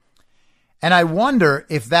 And I wonder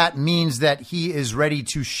if that means that he is ready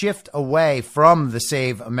to shift away from the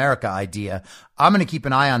Save America idea. I'm going to keep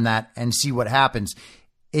an eye on that and see what happens.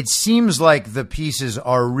 It seems like the pieces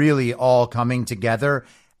are really all coming together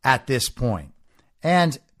at this point.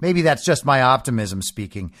 And maybe that's just my optimism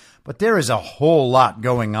speaking, but there is a whole lot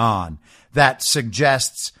going on that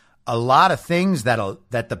suggests a lot of things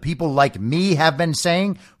that the people like me have been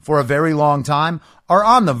saying for a very long time are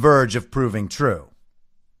on the verge of proving true.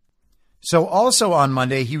 So also on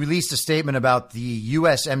Monday, he released a statement about the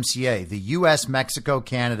USMCA, the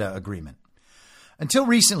U.S.-Mexico-Canada agreement. Until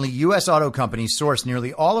recently, U.S. auto companies sourced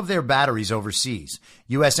nearly all of their batteries overseas.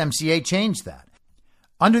 USMCA changed that.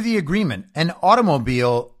 Under the agreement, an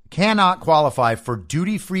automobile cannot qualify for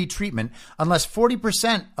duty-free treatment unless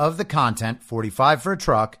 40% of the content, 45 for a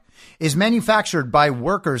truck, is manufactured by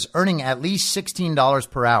workers earning at least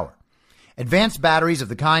 $16 per hour. Advanced batteries of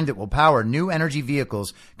the kind that will power new energy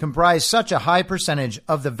vehicles comprise such a high percentage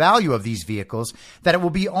of the value of these vehicles that it will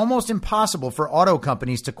be almost impossible for auto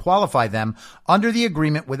companies to qualify them under the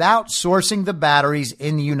agreement without sourcing the batteries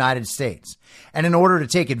in the United States. And in order to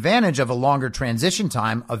take advantage of a longer transition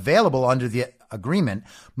time available under the agreement,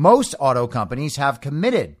 most auto companies have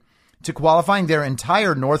committed to qualifying their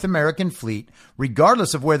entire North American fleet,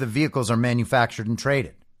 regardless of where the vehicles are manufactured and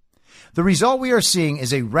traded. The result we are seeing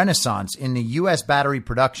is a renaissance in the U.S. battery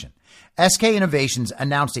production. SK Innovations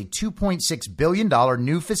announced a $2.6 billion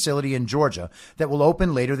new facility in Georgia that will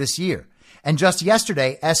open later this year. And just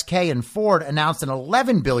yesterday, SK and Ford announced an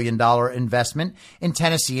 $11 billion investment in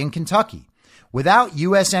Tennessee and Kentucky. Without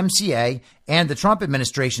USMCA and the Trump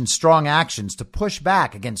administration's strong actions to push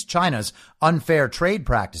back against China's unfair trade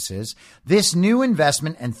practices, this new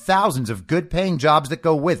investment and thousands of good-paying jobs that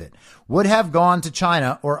go with it would have gone to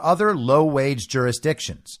China or other low-wage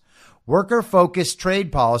jurisdictions. Worker-focused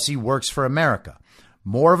trade policy works for America.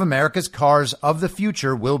 More of America's cars of the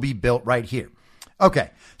future will be built right here.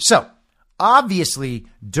 Okay, so obviously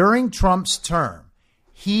during Trump's term,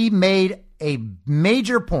 he made a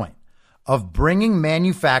major point of bringing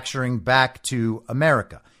manufacturing back to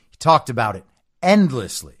America. He talked about it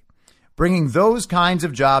endlessly, bringing those kinds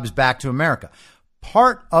of jobs back to America.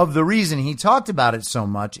 Part of the reason he talked about it so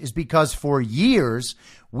much is because for years,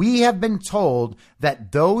 we have been told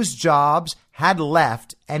that those jobs had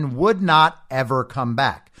left and would not ever come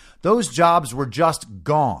back. Those jobs were just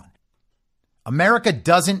gone. America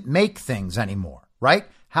doesn't make things anymore. right?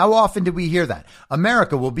 How often do we hear that?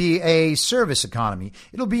 America will be a service economy.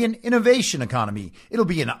 It'll be an innovation economy. It'll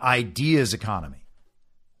be an ideas economy.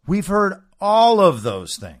 We've heard all of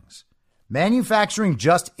those things. Manufacturing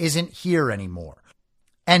just isn't here anymore.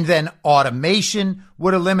 And then automation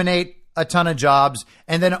would eliminate a ton of jobs.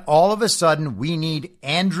 And then all of a sudden we need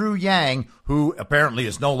Andrew Yang, who apparently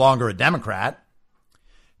is no longer a Democrat,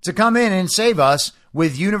 to come in and save us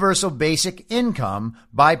with universal basic income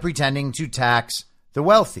by pretending to tax the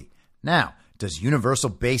wealthy. Now, does universal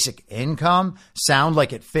basic income sound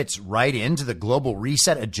like it fits right into the global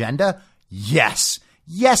reset agenda? Yes.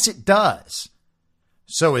 Yes, it does.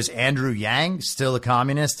 So is Andrew Yang still a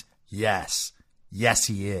communist? Yes. Yes,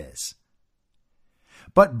 he is.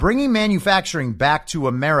 But bringing manufacturing back to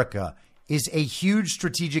America is a huge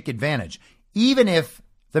strategic advantage, even if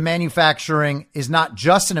the manufacturing is not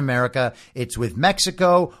just in America, it's with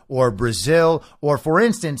Mexico or Brazil or, for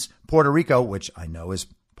instance, Puerto Rico, which I know is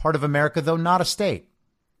part of America, though not a state.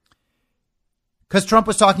 Because Trump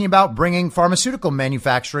was talking about bringing pharmaceutical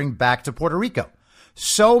manufacturing back to Puerto Rico.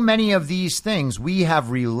 So many of these things we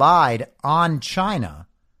have relied on China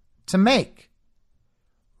to make.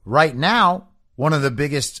 Right now, one of the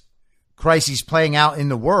biggest crises playing out in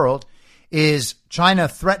the world is China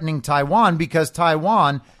threatening Taiwan because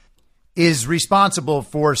Taiwan is responsible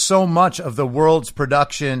for so much of the world's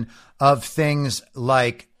production of things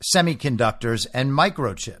like semiconductors and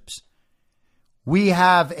microchips. We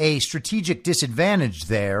have a strategic disadvantage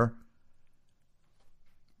there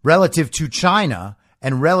relative to China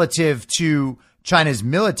and relative to China's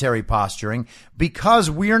military posturing because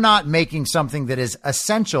we're not making something that is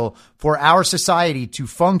essential for our society to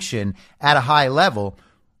function at a high level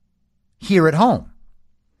here at home.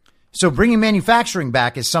 So bringing manufacturing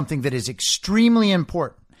back is something that is extremely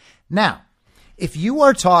important. Now, if you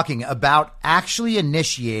are talking about actually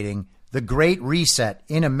initiating the Great Reset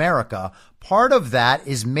in America, part of that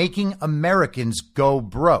is making Americans go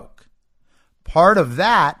broke. Part of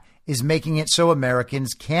that is making it so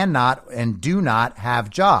Americans cannot and do not have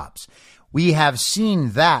jobs. We have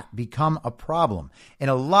seen that become a problem in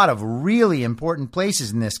a lot of really important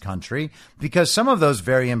places in this country because some of those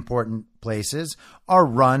very important places are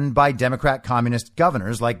run by Democrat communist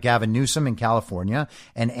governors like Gavin Newsom in California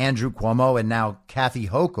and Andrew Cuomo and now Kathy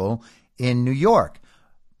Hochul in New York.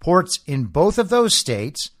 Ports in both of those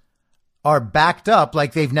states are backed up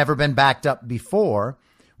like they've never been backed up before,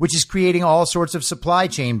 which is creating all sorts of supply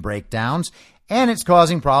chain breakdowns, and it's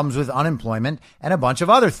causing problems with unemployment and a bunch of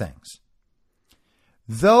other things.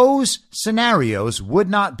 Those scenarios would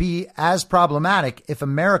not be as problematic if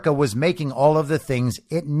America was making all of the things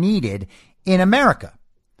it needed in America.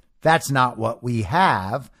 That's not what we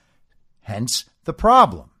have, hence the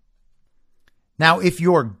problem. Now, if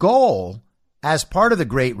your goal as part of the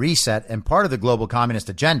Great Reset and part of the global communist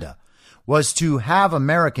agenda was to have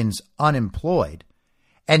Americans unemployed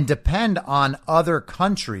and depend on other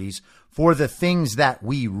countries for the things that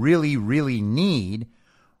we really, really need,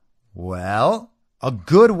 well, a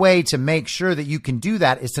good way to make sure that you can do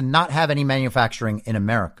that is to not have any manufacturing in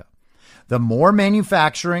America. The more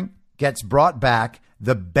manufacturing gets brought back,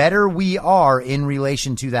 the better we are in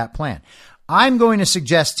relation to that plan. I'm going to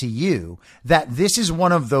suggest to you that this is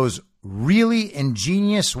one of those really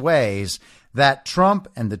ingenious ways that Trump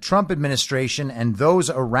and the Trump administration and those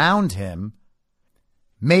around him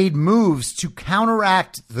made moves to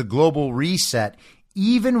counteract the global reset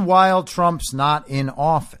even while Trump's not in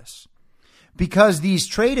office. Because these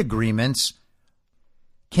trade agreements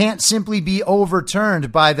can't simply be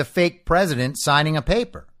overturned by the fake president signing a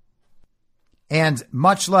paper. And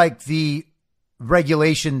much like the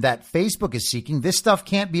regulation that Facebook is seeking, this stuff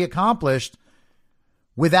can't be accomplished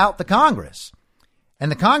without the Congress.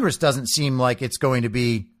 And the Congress doesn't seem like it's going to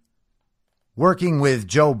be working with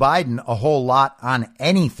Joe Biden a whole lot on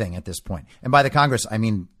anything at this point. And by the Congress, I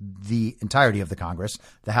mean the entirety of the Congress,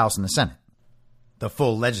 the House and the Senate, the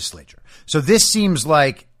full legislature. So this seems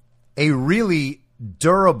like a really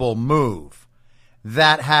durable move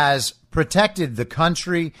that has protected the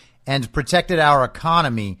country and protected our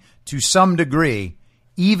economy to some degree,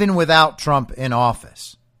 even without Trump in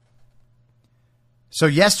office. So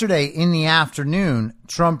yesterday in the afternoon,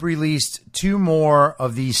 Trump released two more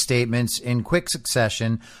of these statements in quick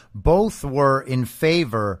succession. Both were in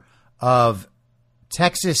favor of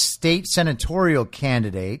Texas state senatorial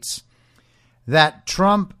candidates that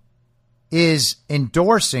Trump is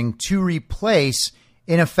endorsing to replace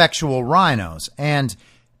ineffectual rhinos. And,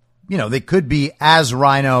 you know, they could be as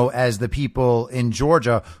rhino as the people in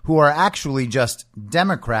Georgia who are actually just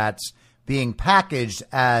Democrats being packaged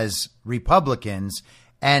as Republicans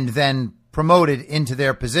and then promoted into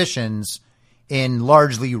their positions in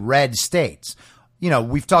largely red states. You know,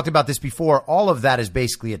 we've talked about this before. All of that is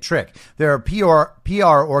basically a trick. There are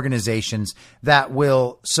PR organizations that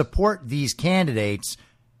will support these candidates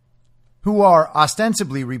who are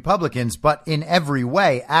ostensibly Republicans, but in every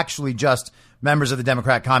way actually just members of the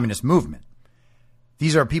Democrat Communist movement.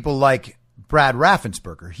 These are people like Brad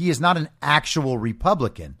Raffensperger. He is not an actual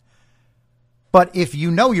Republican. But if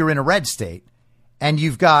you know you're in a red state and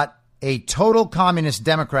you've got a total communist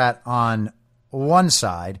Democrat on one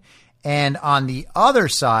side, and on the other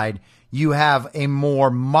side, you have a more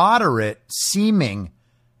moderate seeming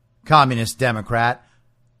communist Democrat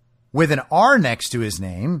with an R next to his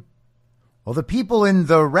name, well, the people in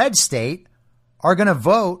the red state are going to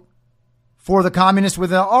vote for the communist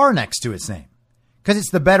with an R next to its name because it's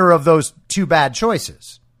the better of those two bad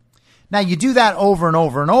choices. Now, you do that over and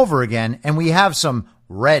over and over again, and we have some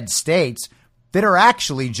red states that are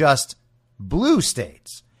actually just blue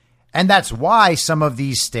states. And that's why some of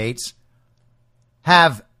these states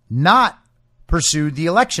have not pursued the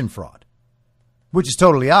election fraud, which is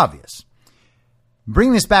totally obvious.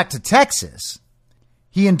 Bring this back to Texas.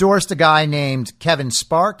 He endorsed a guy named Kevin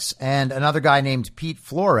Sparks and another guy named Pete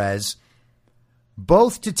Flores,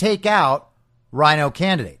 both to take out Rhino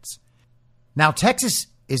candidates. Now, Texas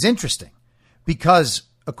is interesting because,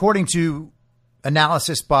 according to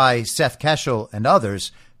analysis by Seth Keshel and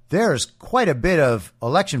others, there's quite a bit of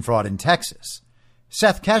election fraud in Texas.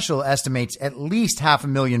 Seth Keshel estimates at least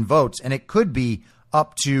 500,000 votes, and it could be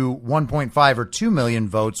up to 1.5 or 2 million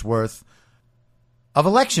votes worth of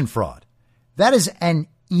election fraud. That is an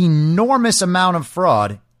enormous amount of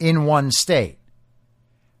fraud in one state.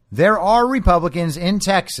 There are Republicans in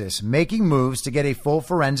Texas making moves to get a full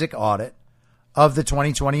forensic audit of the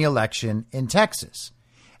 2020 election in Texas.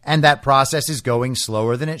 And that process is going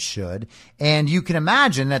slower than it should. And you can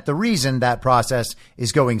imagine that the reason that process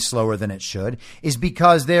is going slower than it should is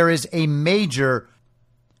because there is a major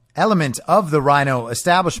element of the Rhino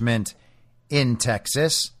establishment in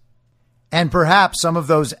Texas, and perhaps some of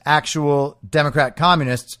those actual Democrat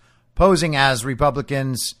communists posing as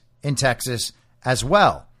Republicans in Texas as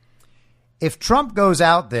well. If Trump goes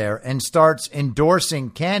out there and starts endorsing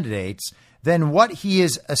candidates, then what he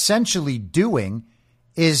is essentially doing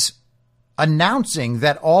is announcing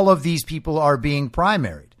that all of these people are being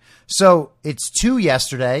primaried. So it's 2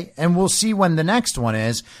 yesterday, and we'll see when the next one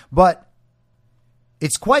is. But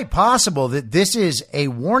it's quite possible that this is a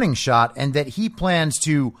warning shot and that he plans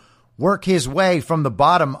to work his way from the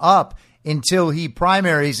bottom up until he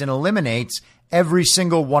primaries and eliminates every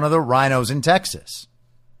single one of the rhinos in Texas.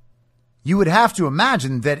 You would have to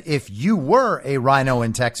imagine that if you were a rhino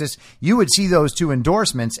in Texas, you would see those two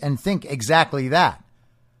endorsements and think exactly that.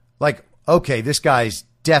 Like, okay, this guy's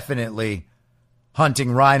definitely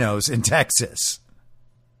hunting rhinos in Texas.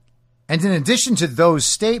 And in addition to those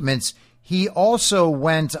statements, he also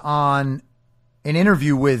went on an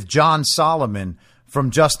interview with John Solomon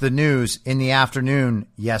from Just the News in the afternoon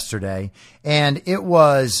yesterday. And it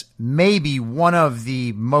was maybe one of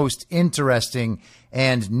the most interesting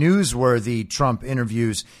and newsworthy Trump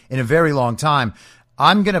interviews in a very long time.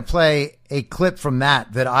 I'm going to play a clip from that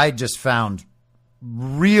I just found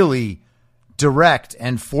really direct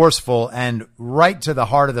and forceful and right to the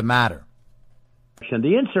heart of the matter.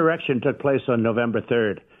 The insurrection took place on November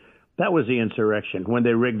 3rd. That was the insurrection when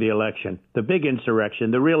they rigged the election. The big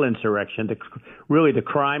insurrection, the real insurrection, really the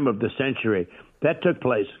crime of the century. That took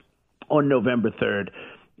place on November 3rd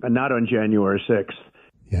and not on January 6th.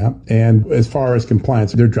 Yeah. And as far as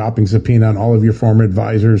compliance, they're dropping subpoena on all of your former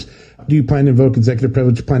advisors. Do you plan to invoke executive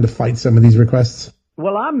privilege? Do you plan to fight some of these requests?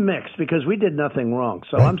 Well, I'm mixed because we did nothing wrong.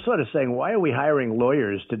 So I'm sort of saying, why are we hiring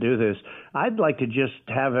lawyers to do this? I'd like to just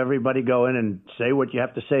have everybody go in and say what you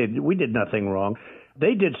have to say. We did nothing wrong.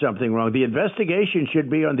 They did something wrong. The investigation should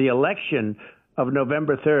be on the election of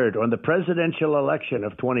November 3rd, on the presidential election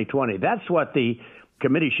of 2020. That's what the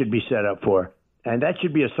committee should be set up for. And that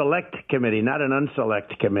should be a select committee, not an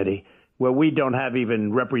unselect committee, where we don't have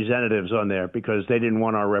even representatives on there because they didn't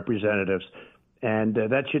want our representatives. And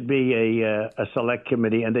that should be a select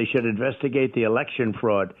committee, and they should investigate the election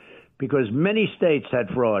fraud because many states had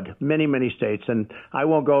fraud, many states. And I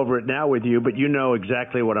won't go over it now with you, but you know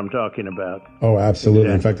exactly what I'm talking about. Oh,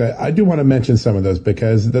 absolutely. Exactly. In fact, I do want to mention some of those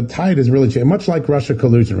because the tide has really changed, much like Russia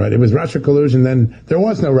collusion, right? It was Russia collusion, then there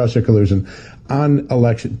was no Russia collusion. on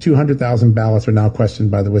election. 200,000 ballots are now questioned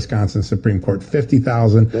by the Wisconsin Supreme Court.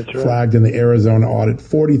 50,000 flagged in the Arizona audit.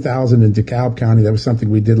 40,000 in DeKalb County. That was something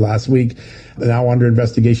we did last week. Now under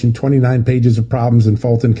investigation, 29 pages of problems in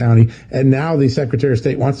Fulton County. And now the Secretary of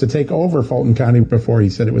State wants to take over Fulton County. Before he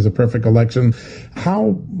said it was a perfect election.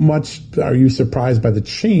 How much are you surprised by the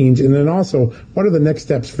change? And then also, what are the next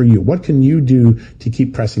steps for you? What can you do to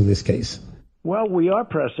keep pressing this case? Well, we are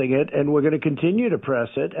pressing it, and we're going to continue to press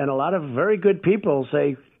it. And a lot of very good people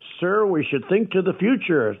say, sir, we should think to the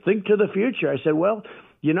future. Think to the future. I said, well,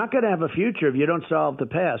 you're not going to have a future if you don't solve the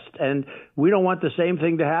past. And we don't want the same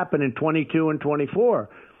thing to happen in 22 and 24.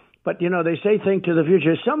 But, you know, they say think to the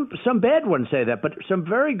future. Some bad ones say that, but some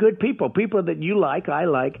very good people that you like, I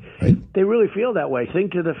like, they really feel that way.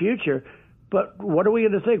 Think to the future. But what are we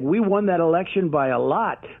going to think? We won that election by a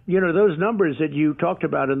lot. You know, those numbers that you talked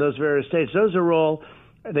about in those various states, those are all,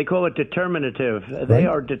 they call it determinative. They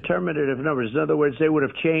are determinative numbers. In other words, they would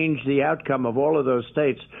have changed the outcome of all of those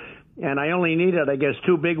states. And I only needed, I guess,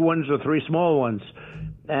 2 big ones or 3 small ones.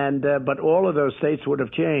 And but all of those states would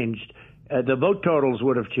have changed. The vote totals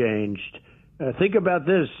would have changed. Think about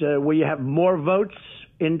this, where you have more votes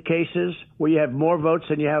in cases, where you have more votes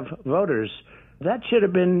than you have voters. That should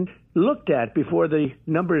have been looked at before the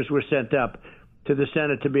numbers were sent up to the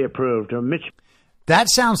Senate to be approved. That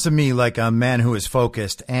sounds to me like a man who is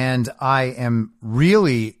focused, and I am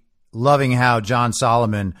really loving how John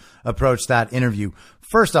Solomon approached that interview.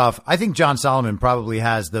 First off, I think John Solomon probably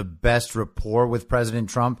has the best rapport with President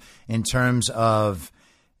Trump in terms of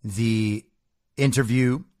the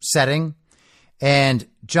interview setting. And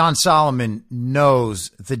John Solomon knows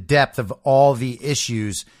the depth of all the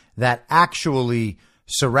issues that actually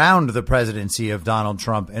surround the presidency of Donald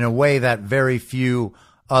Trump in a way that very few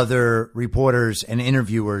other reporters and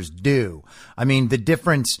interviewers do. I mean, the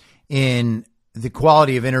difference in the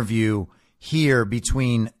quality of interview here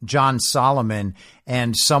between John Solomon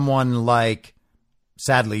and someone like,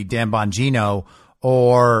 sadly, Dan Bongino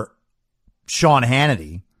or Sean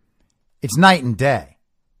Hannity, it's night and day.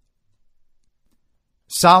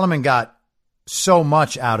 Solomon got so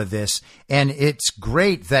much out of this, and it's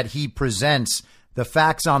great that he presents the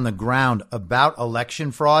facts on the ground about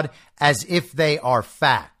election fraud as if they are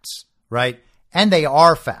facts, right? And they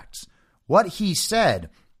are facts. What he said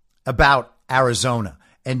about Arizona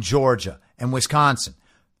and Georgia and Wisconsin,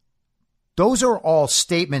 those are all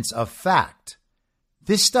statements of fact.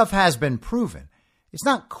 This stuff has been proven. It's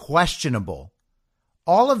not questionable.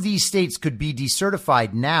 All of these states could be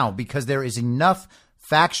decertified now because there is enough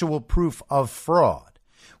factual proof of fraud,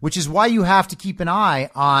 which is why you have to keep an eye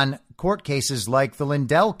on court cases like the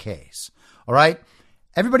Lindell case. All right.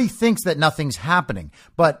 Everybody thinks that nothing's happening,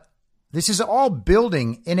 but this is all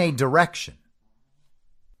building in a direction.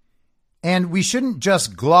 And we shouldn't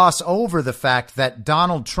just gloss over the fact that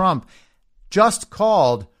Donald Trump just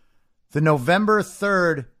called the November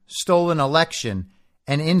 3rd stolen election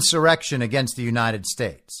an insurrection against the United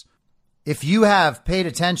States. If you have paid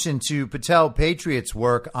attention to Patel Patriot's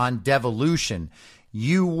work on devolution,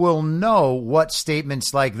 you will know what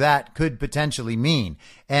statements like that could potentially mean.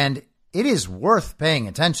 And it is worth paying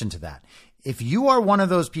attention to that. If you are one of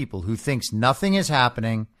those people who thinks nothing is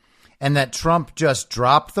happening and that Trump just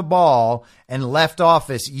dropped the ball and left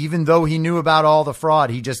office, even though he knew about all the fraud,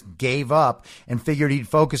 he just gave up and figured he'd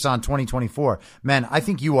focus on 2024. Man, I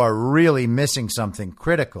think you are really missing something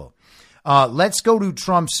critical. Let's go to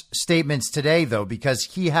Trump's statements today, though, because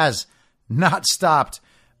he has not stopped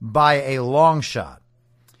by a long shot.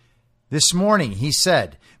 This morning, he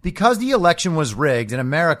said, because the election was rigged and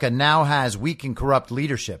America now has weak and corrupt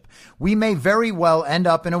leadership, we may very well end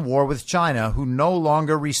up in a war with China, who no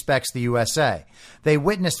longer respects the USA. They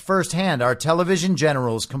witnessed firsthand our television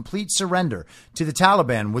generals' complete surrender to the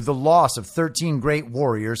Taliban with the loss of 13 great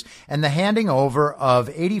warriors and the handing over of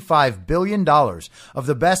 $85 billion of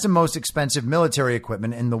the best and most expensive military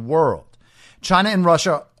equipment in the world. China and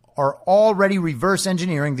Russia are already reverse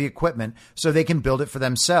engineering the equipment so they can build it for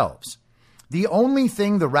themselves. The only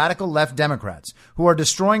thing the radical left Democrats, who are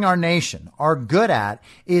destroying our nation, are good at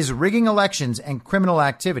is rigging elections and criminal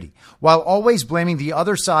activity, while always blaming the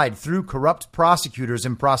other side through corrupt prosecutors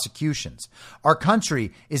and prosecutions. Our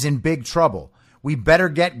country is in big trouble. We better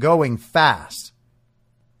get going fast.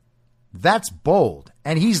 That's bold,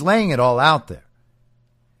 and he's laying it all out there.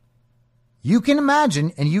 You can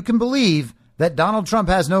imagine and you can believe that Donald Trump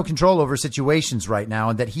has no control over situations right now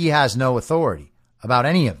and that he has no authority about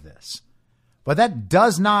any of this. But that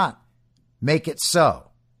does not make it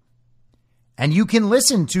so. And you can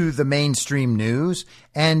listen to the mainstream news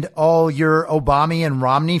and all your Obama and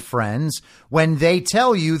Romney friends when they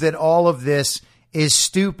tell you that all of this is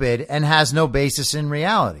stupid and has no basis in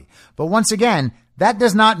reality. But once again, that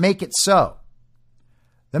does not make it so.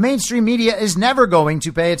 The mainstream media is never going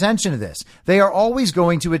to pay attention to this. They are always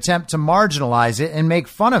going to attempt to marginalize it and make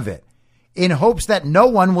fun of it in hopes that no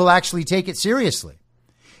one will actually take it seriously.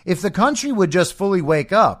 If the country would just fully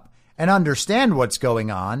wake up and understand what's going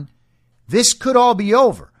on, this could all be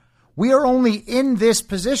over. We are only in this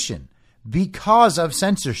position because of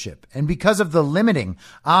censorship and because of the limiting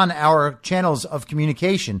on our channels of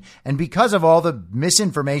communication and because of all the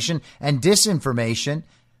misinformation and disinformation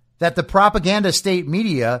that the propaganda state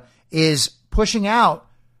media is pushing out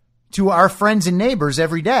to our friends and neighbors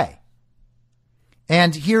every day.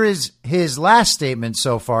 And here is his last statement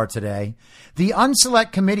so far today. The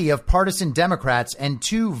unselect committee of partisan Democrats and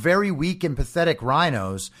two very weak and pathetic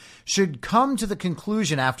rhinos should come to the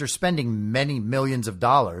conclusion after spending many millions of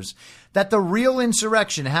dollars that the real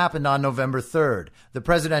insurrection happened on November 3rd, the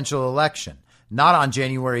presidential election, not on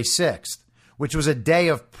January 6th, which was a day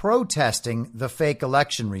of protesting the fake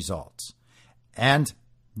election results. And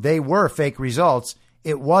they were fake results.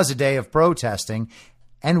 It was a day of protesting.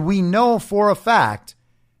 And we know for a fact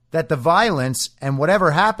that the violence and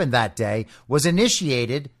whatever happened that day was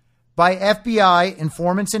initiated by FBI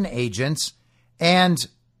informants and agents and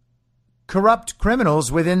corrupt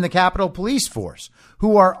criminals within the Capitol Police Force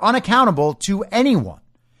who are unaccountable to anyone.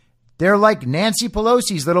 They're like Nancy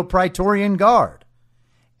Pelosi's little Praetorian Guard.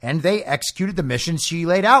 And they executed the mission she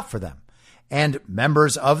laid out for them. And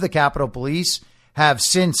members of the Capitol Police have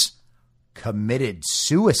since committed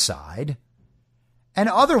suicide. And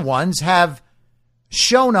other ones have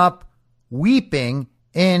shown up weeping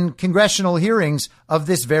in congressional hearings of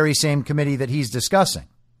this very same committee that he's discussing.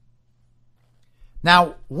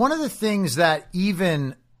 Now, one of the things that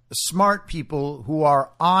even smart people who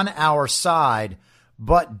are on our side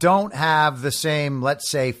but don't have the same, let's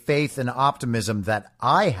say, faith and optimism that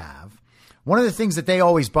I have, one of the things that they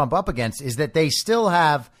always bump up against is that they still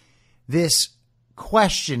have this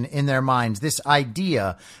question in their minds, this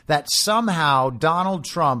idea that somehow Donald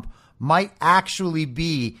Trump might actually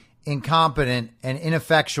be incompetent and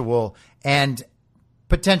ineffectual and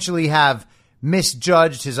potentially have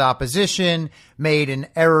misjudged his opposition, made an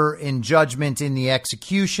error in judgment in the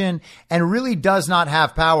execution, and really does not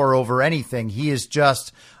have power over anything. He is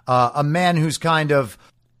just a man who's kind of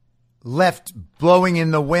left blowing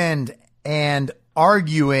in the wind and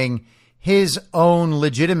arguing his own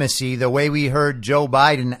legitimacy the way we heard Joe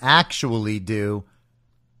Biden actually do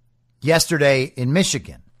yesterday in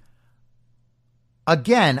Michigan.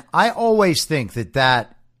 Again, I always think that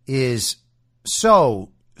that is so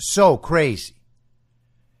crazy.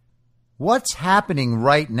 What's happening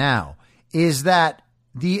right now is that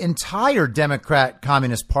the entire Democrat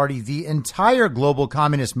Communist Party, the entire global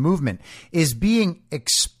communist movement is being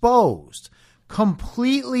exposed,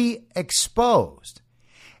 completely exposed.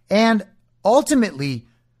 And ultimately,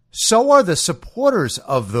 so are the supporters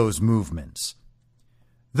of those movements.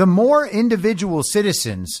 The more individual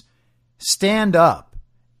citizens stand up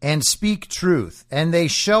and speak truth, and they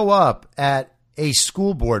show up at a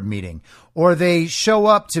school board meeting, or they show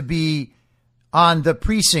up to be on the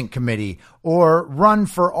precinct committee or run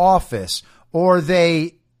for office, or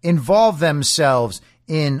they involve themselves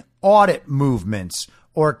in audit movements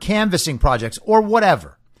or canvassing projects or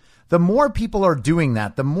whatever. The more people are doing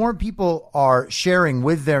that, the more people are sharing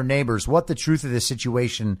with their neighbors what the truth of the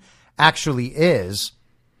situation actually is,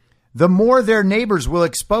 the more their neighbors will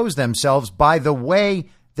expose themselves by the way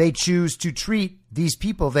they choose to treat these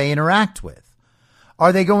people they interact with.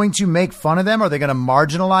 Are they going to make fun of them? Are they going to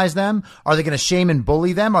marginalize them? Are they going to shame and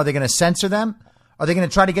bully them? Are they going to censor them? Are they going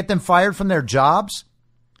to try to get them fired from their jobs?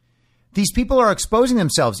 These people are exposing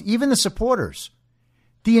themselves, even the supporters.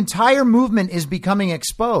 The entire movement is becoming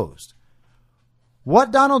exposed.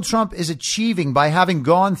 What Donald Trump is achieving by having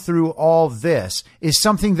gone through all this is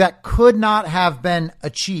something that could not have been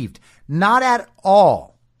achieved, not at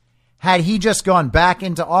all, had he just gone back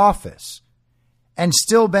into office and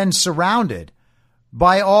still been surrounded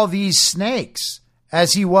by all these snakes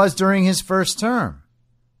as he was during his first term.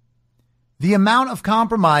 The amount of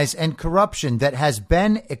compromise and corruption that has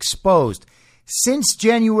been exposed since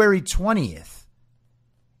January 20th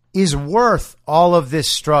is worth all of this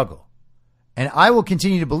struggle. And I will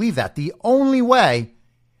continue to believe that. The only way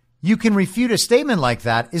you can refute a statement like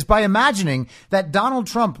that is by imagining that Donald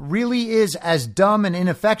Trump really is as dumb and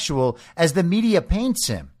ineffectual as the media paints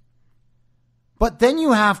him. But then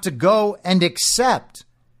you have to go and accept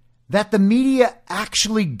that the media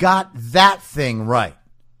actually got that thing right.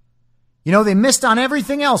 You know, they missed on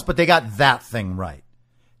everything else, but they got that thing right.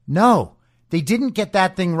 No, they didn't get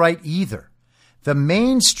that thing right either. The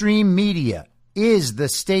mainstream media is the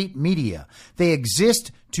state media. They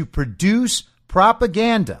exist to produce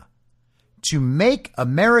propaganda, to make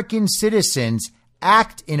American citizens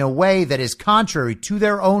act in a way that is contrary to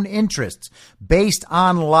their own interests, based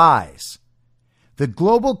on lies. The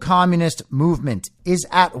global communist movement is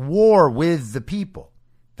at war with the people.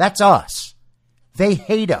 That's us. They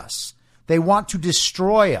hate us. They want to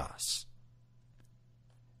destroy us.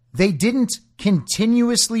 They didn't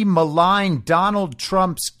continuously malign Donald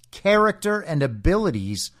Trump's character and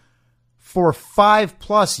abilities for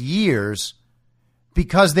 5+ years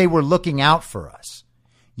because they were looking out for us.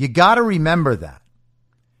 You got to remember that.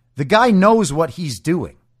 The guy knows what he's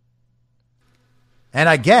doing. And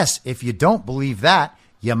I guess if you don't believe that,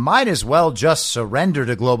 you might as well just surrender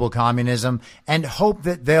to global communism and hope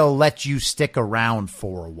that they'll let you stick around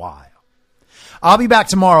for a while. I'll be back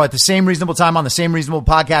tomorrow at the same reasonable time on the same reasonable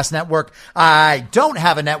podcast network. I don't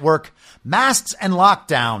have a network. Masks and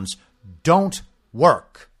lockdowns don't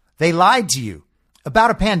work. They lied to you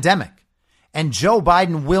about a pandemic. And Joe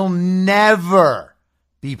Biden will never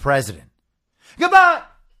be president. Goodbye.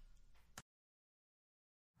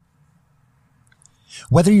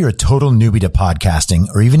 Whether you're a total newbie to podcasting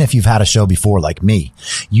or even if you've had a show before like me,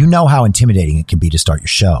 you know how intimidating it can be to start your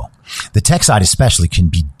show. The tech side especially can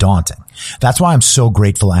be daunting. That's why I'm so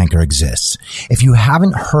grateful Anchor exists. If you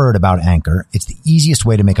haven't heard about Anchor, it's the easiest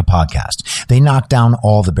way to make a podcast. They knock down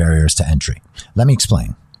all the barriers to entry. Let me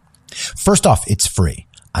explain. First off, it's free.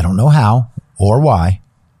 I don't know how or why,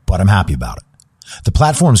 but I'm happy about it. The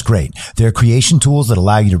platform's great. There are creation tools that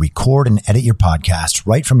allow you to record and edit your podcast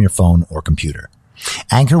right from your phone or computer.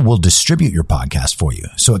 Anchor will distribute your podcast for you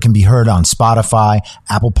so it can be heard on Spotify,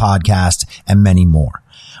 Apple Podcasts, and many more.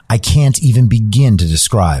 I can't even begin to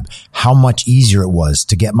describe how much easier it was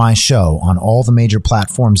to get my show on all the major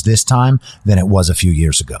platforms this time than it was a few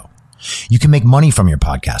years ago. You can make money from your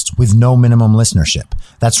podcast with no minimum listenership.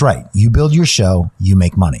 That's right. You build your show, you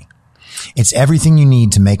make money. It's everything you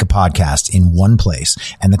need to make a podcast in one place,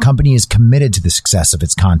 and the company is committed to the success of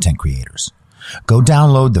its content creators. Go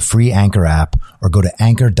download the free Anchor app or go to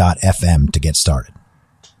anchor.fm to get started.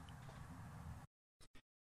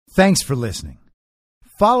 Thanks for listening.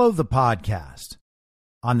 Follow the podcast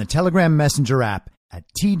on the Telegram Messenger app at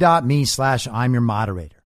t.me/I'm your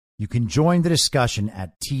moderator. You can join the discussion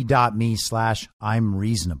at t.me/I'm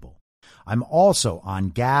reasonable. I'm also on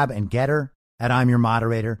Gab and Getter at I'm your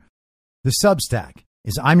moderator. The Substack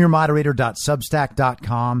is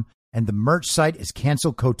imyourmoderator.substack.com and the merch site is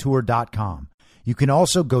cancelcouture.com. You can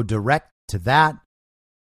also go direct to that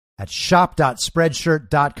at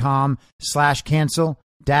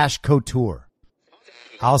shop.spreadshirt.com/cancel-couture.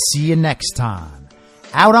 I'll see you next time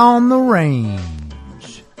out on the range.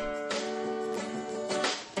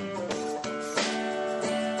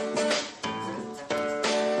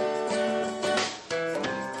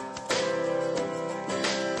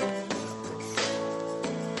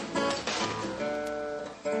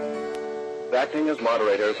 Acting as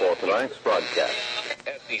moderator for tonight's broadcast.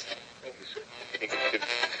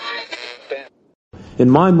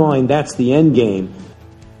 In my mind, that's the end game.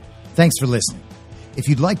 Thanks for listening. If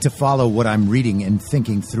you'd like to follow what I'm reading and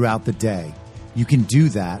thinking throughout the day, you can do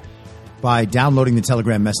that by downloading the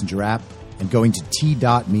Telegram Messenger app and going to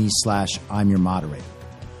t.me/I'm your moderator.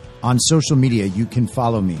 On social media, you can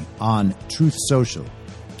follow me on Truth Social,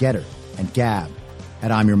 Getter, and Gab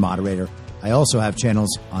at I'm your moderator. I also have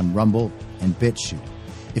channels on Rumble and BitChute.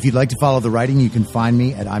 If you'd like to follow the writing, you can find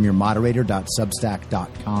me at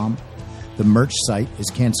imyourmoderator.substack.com. The merch site is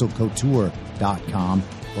cancelcouture.com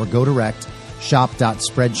or go direct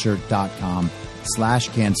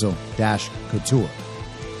shop.spreadshirt.com/cancel-couture.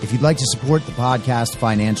 If you'd like to support the podcast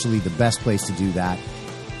financially, the best place to do that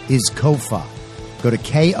is Ko-Fi. Go to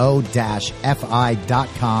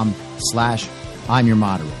ko-fi.com/I'm your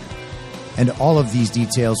moderator. And all of these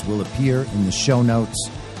details will appear in the show notes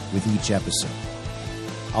with each episode.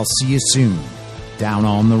 I'll see you soon down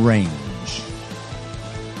on the range.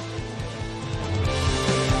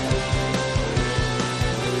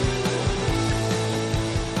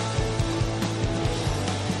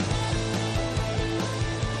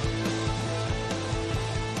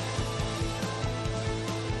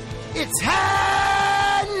 It's